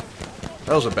grenade out.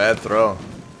 That was a bad throw.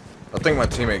 I think my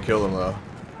teammate killed him though.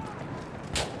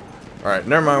 Alright,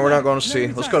 never mind, we're not going to C.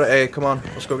 Let's go to A, come on.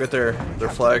 Let's go get their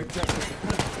flag.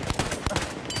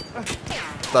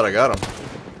 Thought I got him.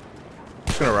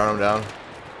 Just gonna run him down.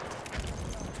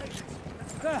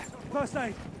 There, first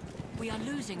aid. We are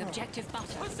losing objective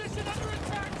butter. Position under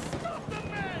attack! Stop the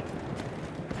men!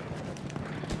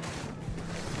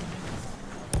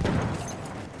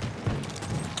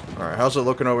 Alright, how's it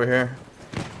looking over here?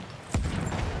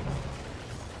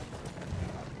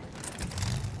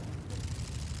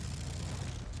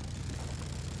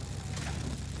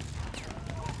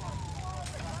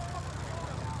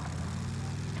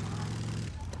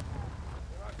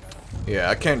 Yeah,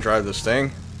 I can't drive this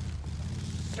thing.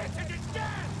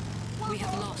 We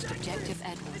have lost objective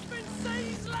Edward. It's been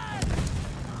seized, lad!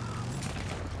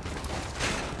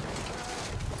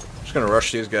 Just gonna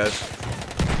rush these guys.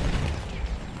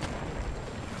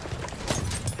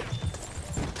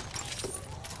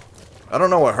 I don't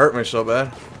know what hurt me so bad.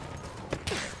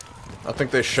 I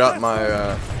think they shot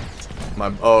my,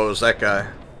 oh, it was that guy.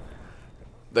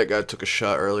 That guy took a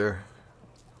shot earlier.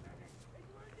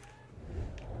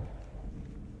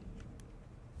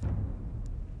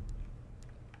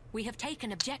 We have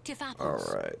taken objective apples.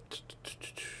 Alright.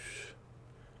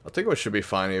 I think we should be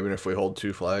fine even if we hold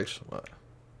 2 flags. What?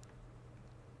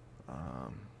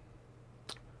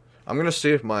 I'm gonna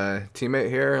see if my teammate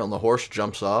here on the horse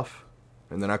jumps off,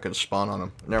 and then I can spawn on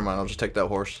him. Never mind, I'll just take that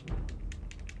horse.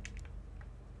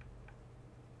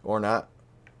 Or not.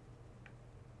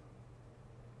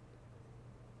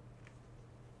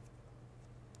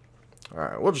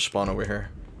 Alright, we'll just spawn over here.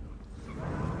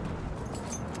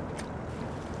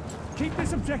 Keep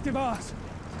this objective ours.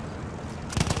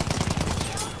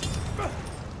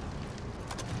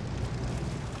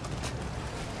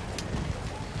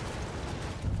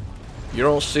 You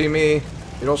don't see me.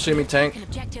 You don't see me, tank. An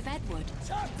objective Edward.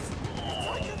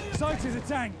 Sighted a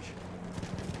tank.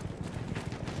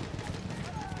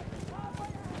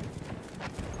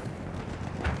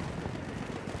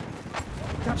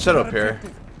 Set up here.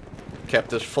 Kept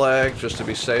this flag just to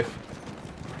be safe.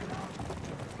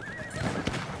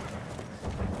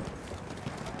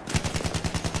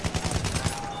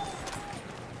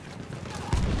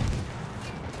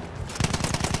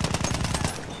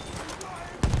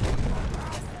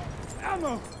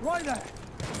 Ammo, right there.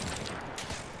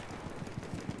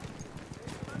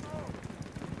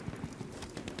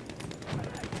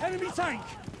 Enemy tank.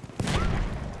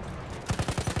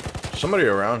 Somebody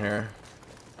around here.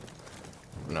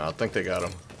 No, I think they got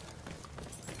him.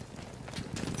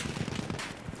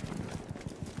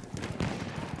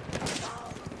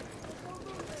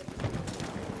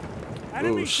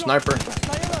 Enemy Ooh, shot. sniper.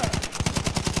 Stay alert.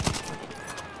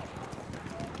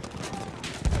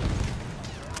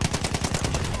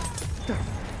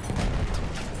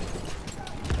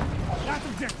 That's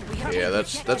objective. Yeah,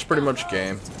 that's pretty much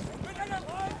game.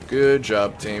 Good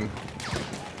job, team.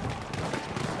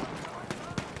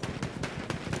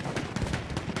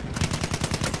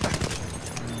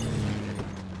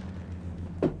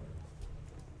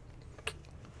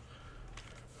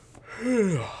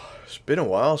 It's been a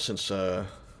while since had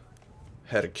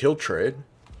a kill trade.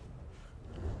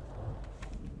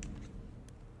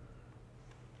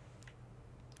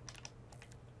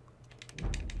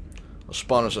 I'll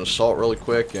spawn as an assault really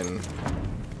quick and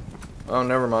oh,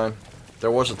 never mind.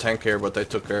 There was a tank here, but they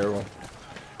took care of him.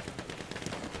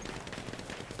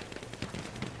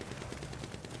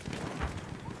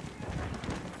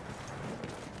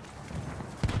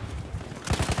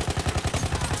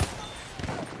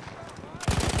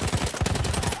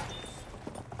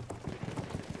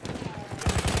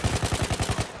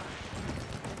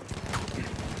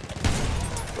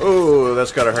 Oh,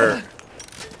 that's gotta hurt.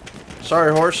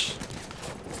 Sorry, horse.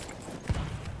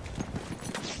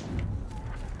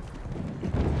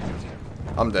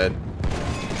 I'm dead.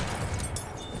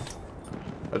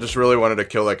 I just really wanted to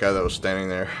kill that guy that was standing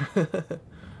there.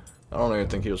 I don't even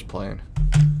think he was playing.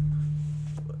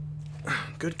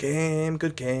 Good game,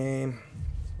 good game.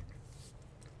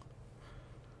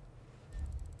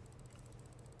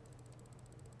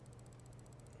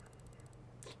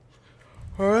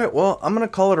 Alright, well, I'm going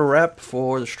to call it a wrap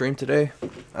for the stream today.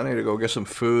 I need to go get some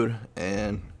food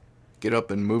and get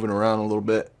up and moving around a little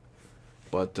bit.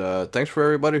 But thanks for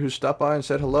everybody who stopped by and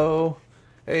said hello.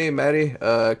 Hey, Maddie.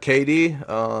 KD,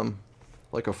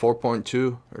 like a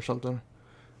 4.2 or something.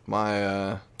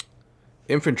 My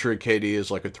infantry KD is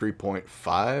like a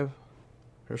 3.5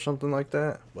 or something like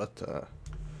that. But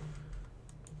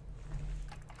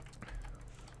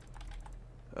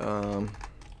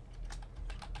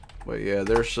yeah,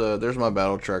 there's my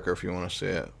battle tracker if you want to see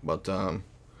it. But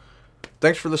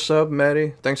thanks for the sub,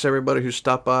 Maddie. Thanks everybody who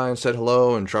stopped by and said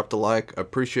hello and dropped a like. I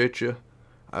appreciate you.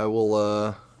 I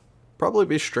will probably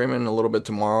be streaming a little bit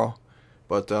tomorrow,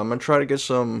 but I'm gonna try to get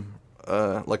some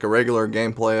like a regular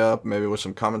gameplay up, maybe with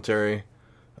some commentary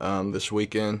this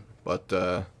weekend.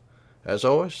 But as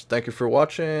always, thank you for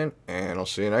watching, and I'll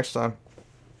see you next time.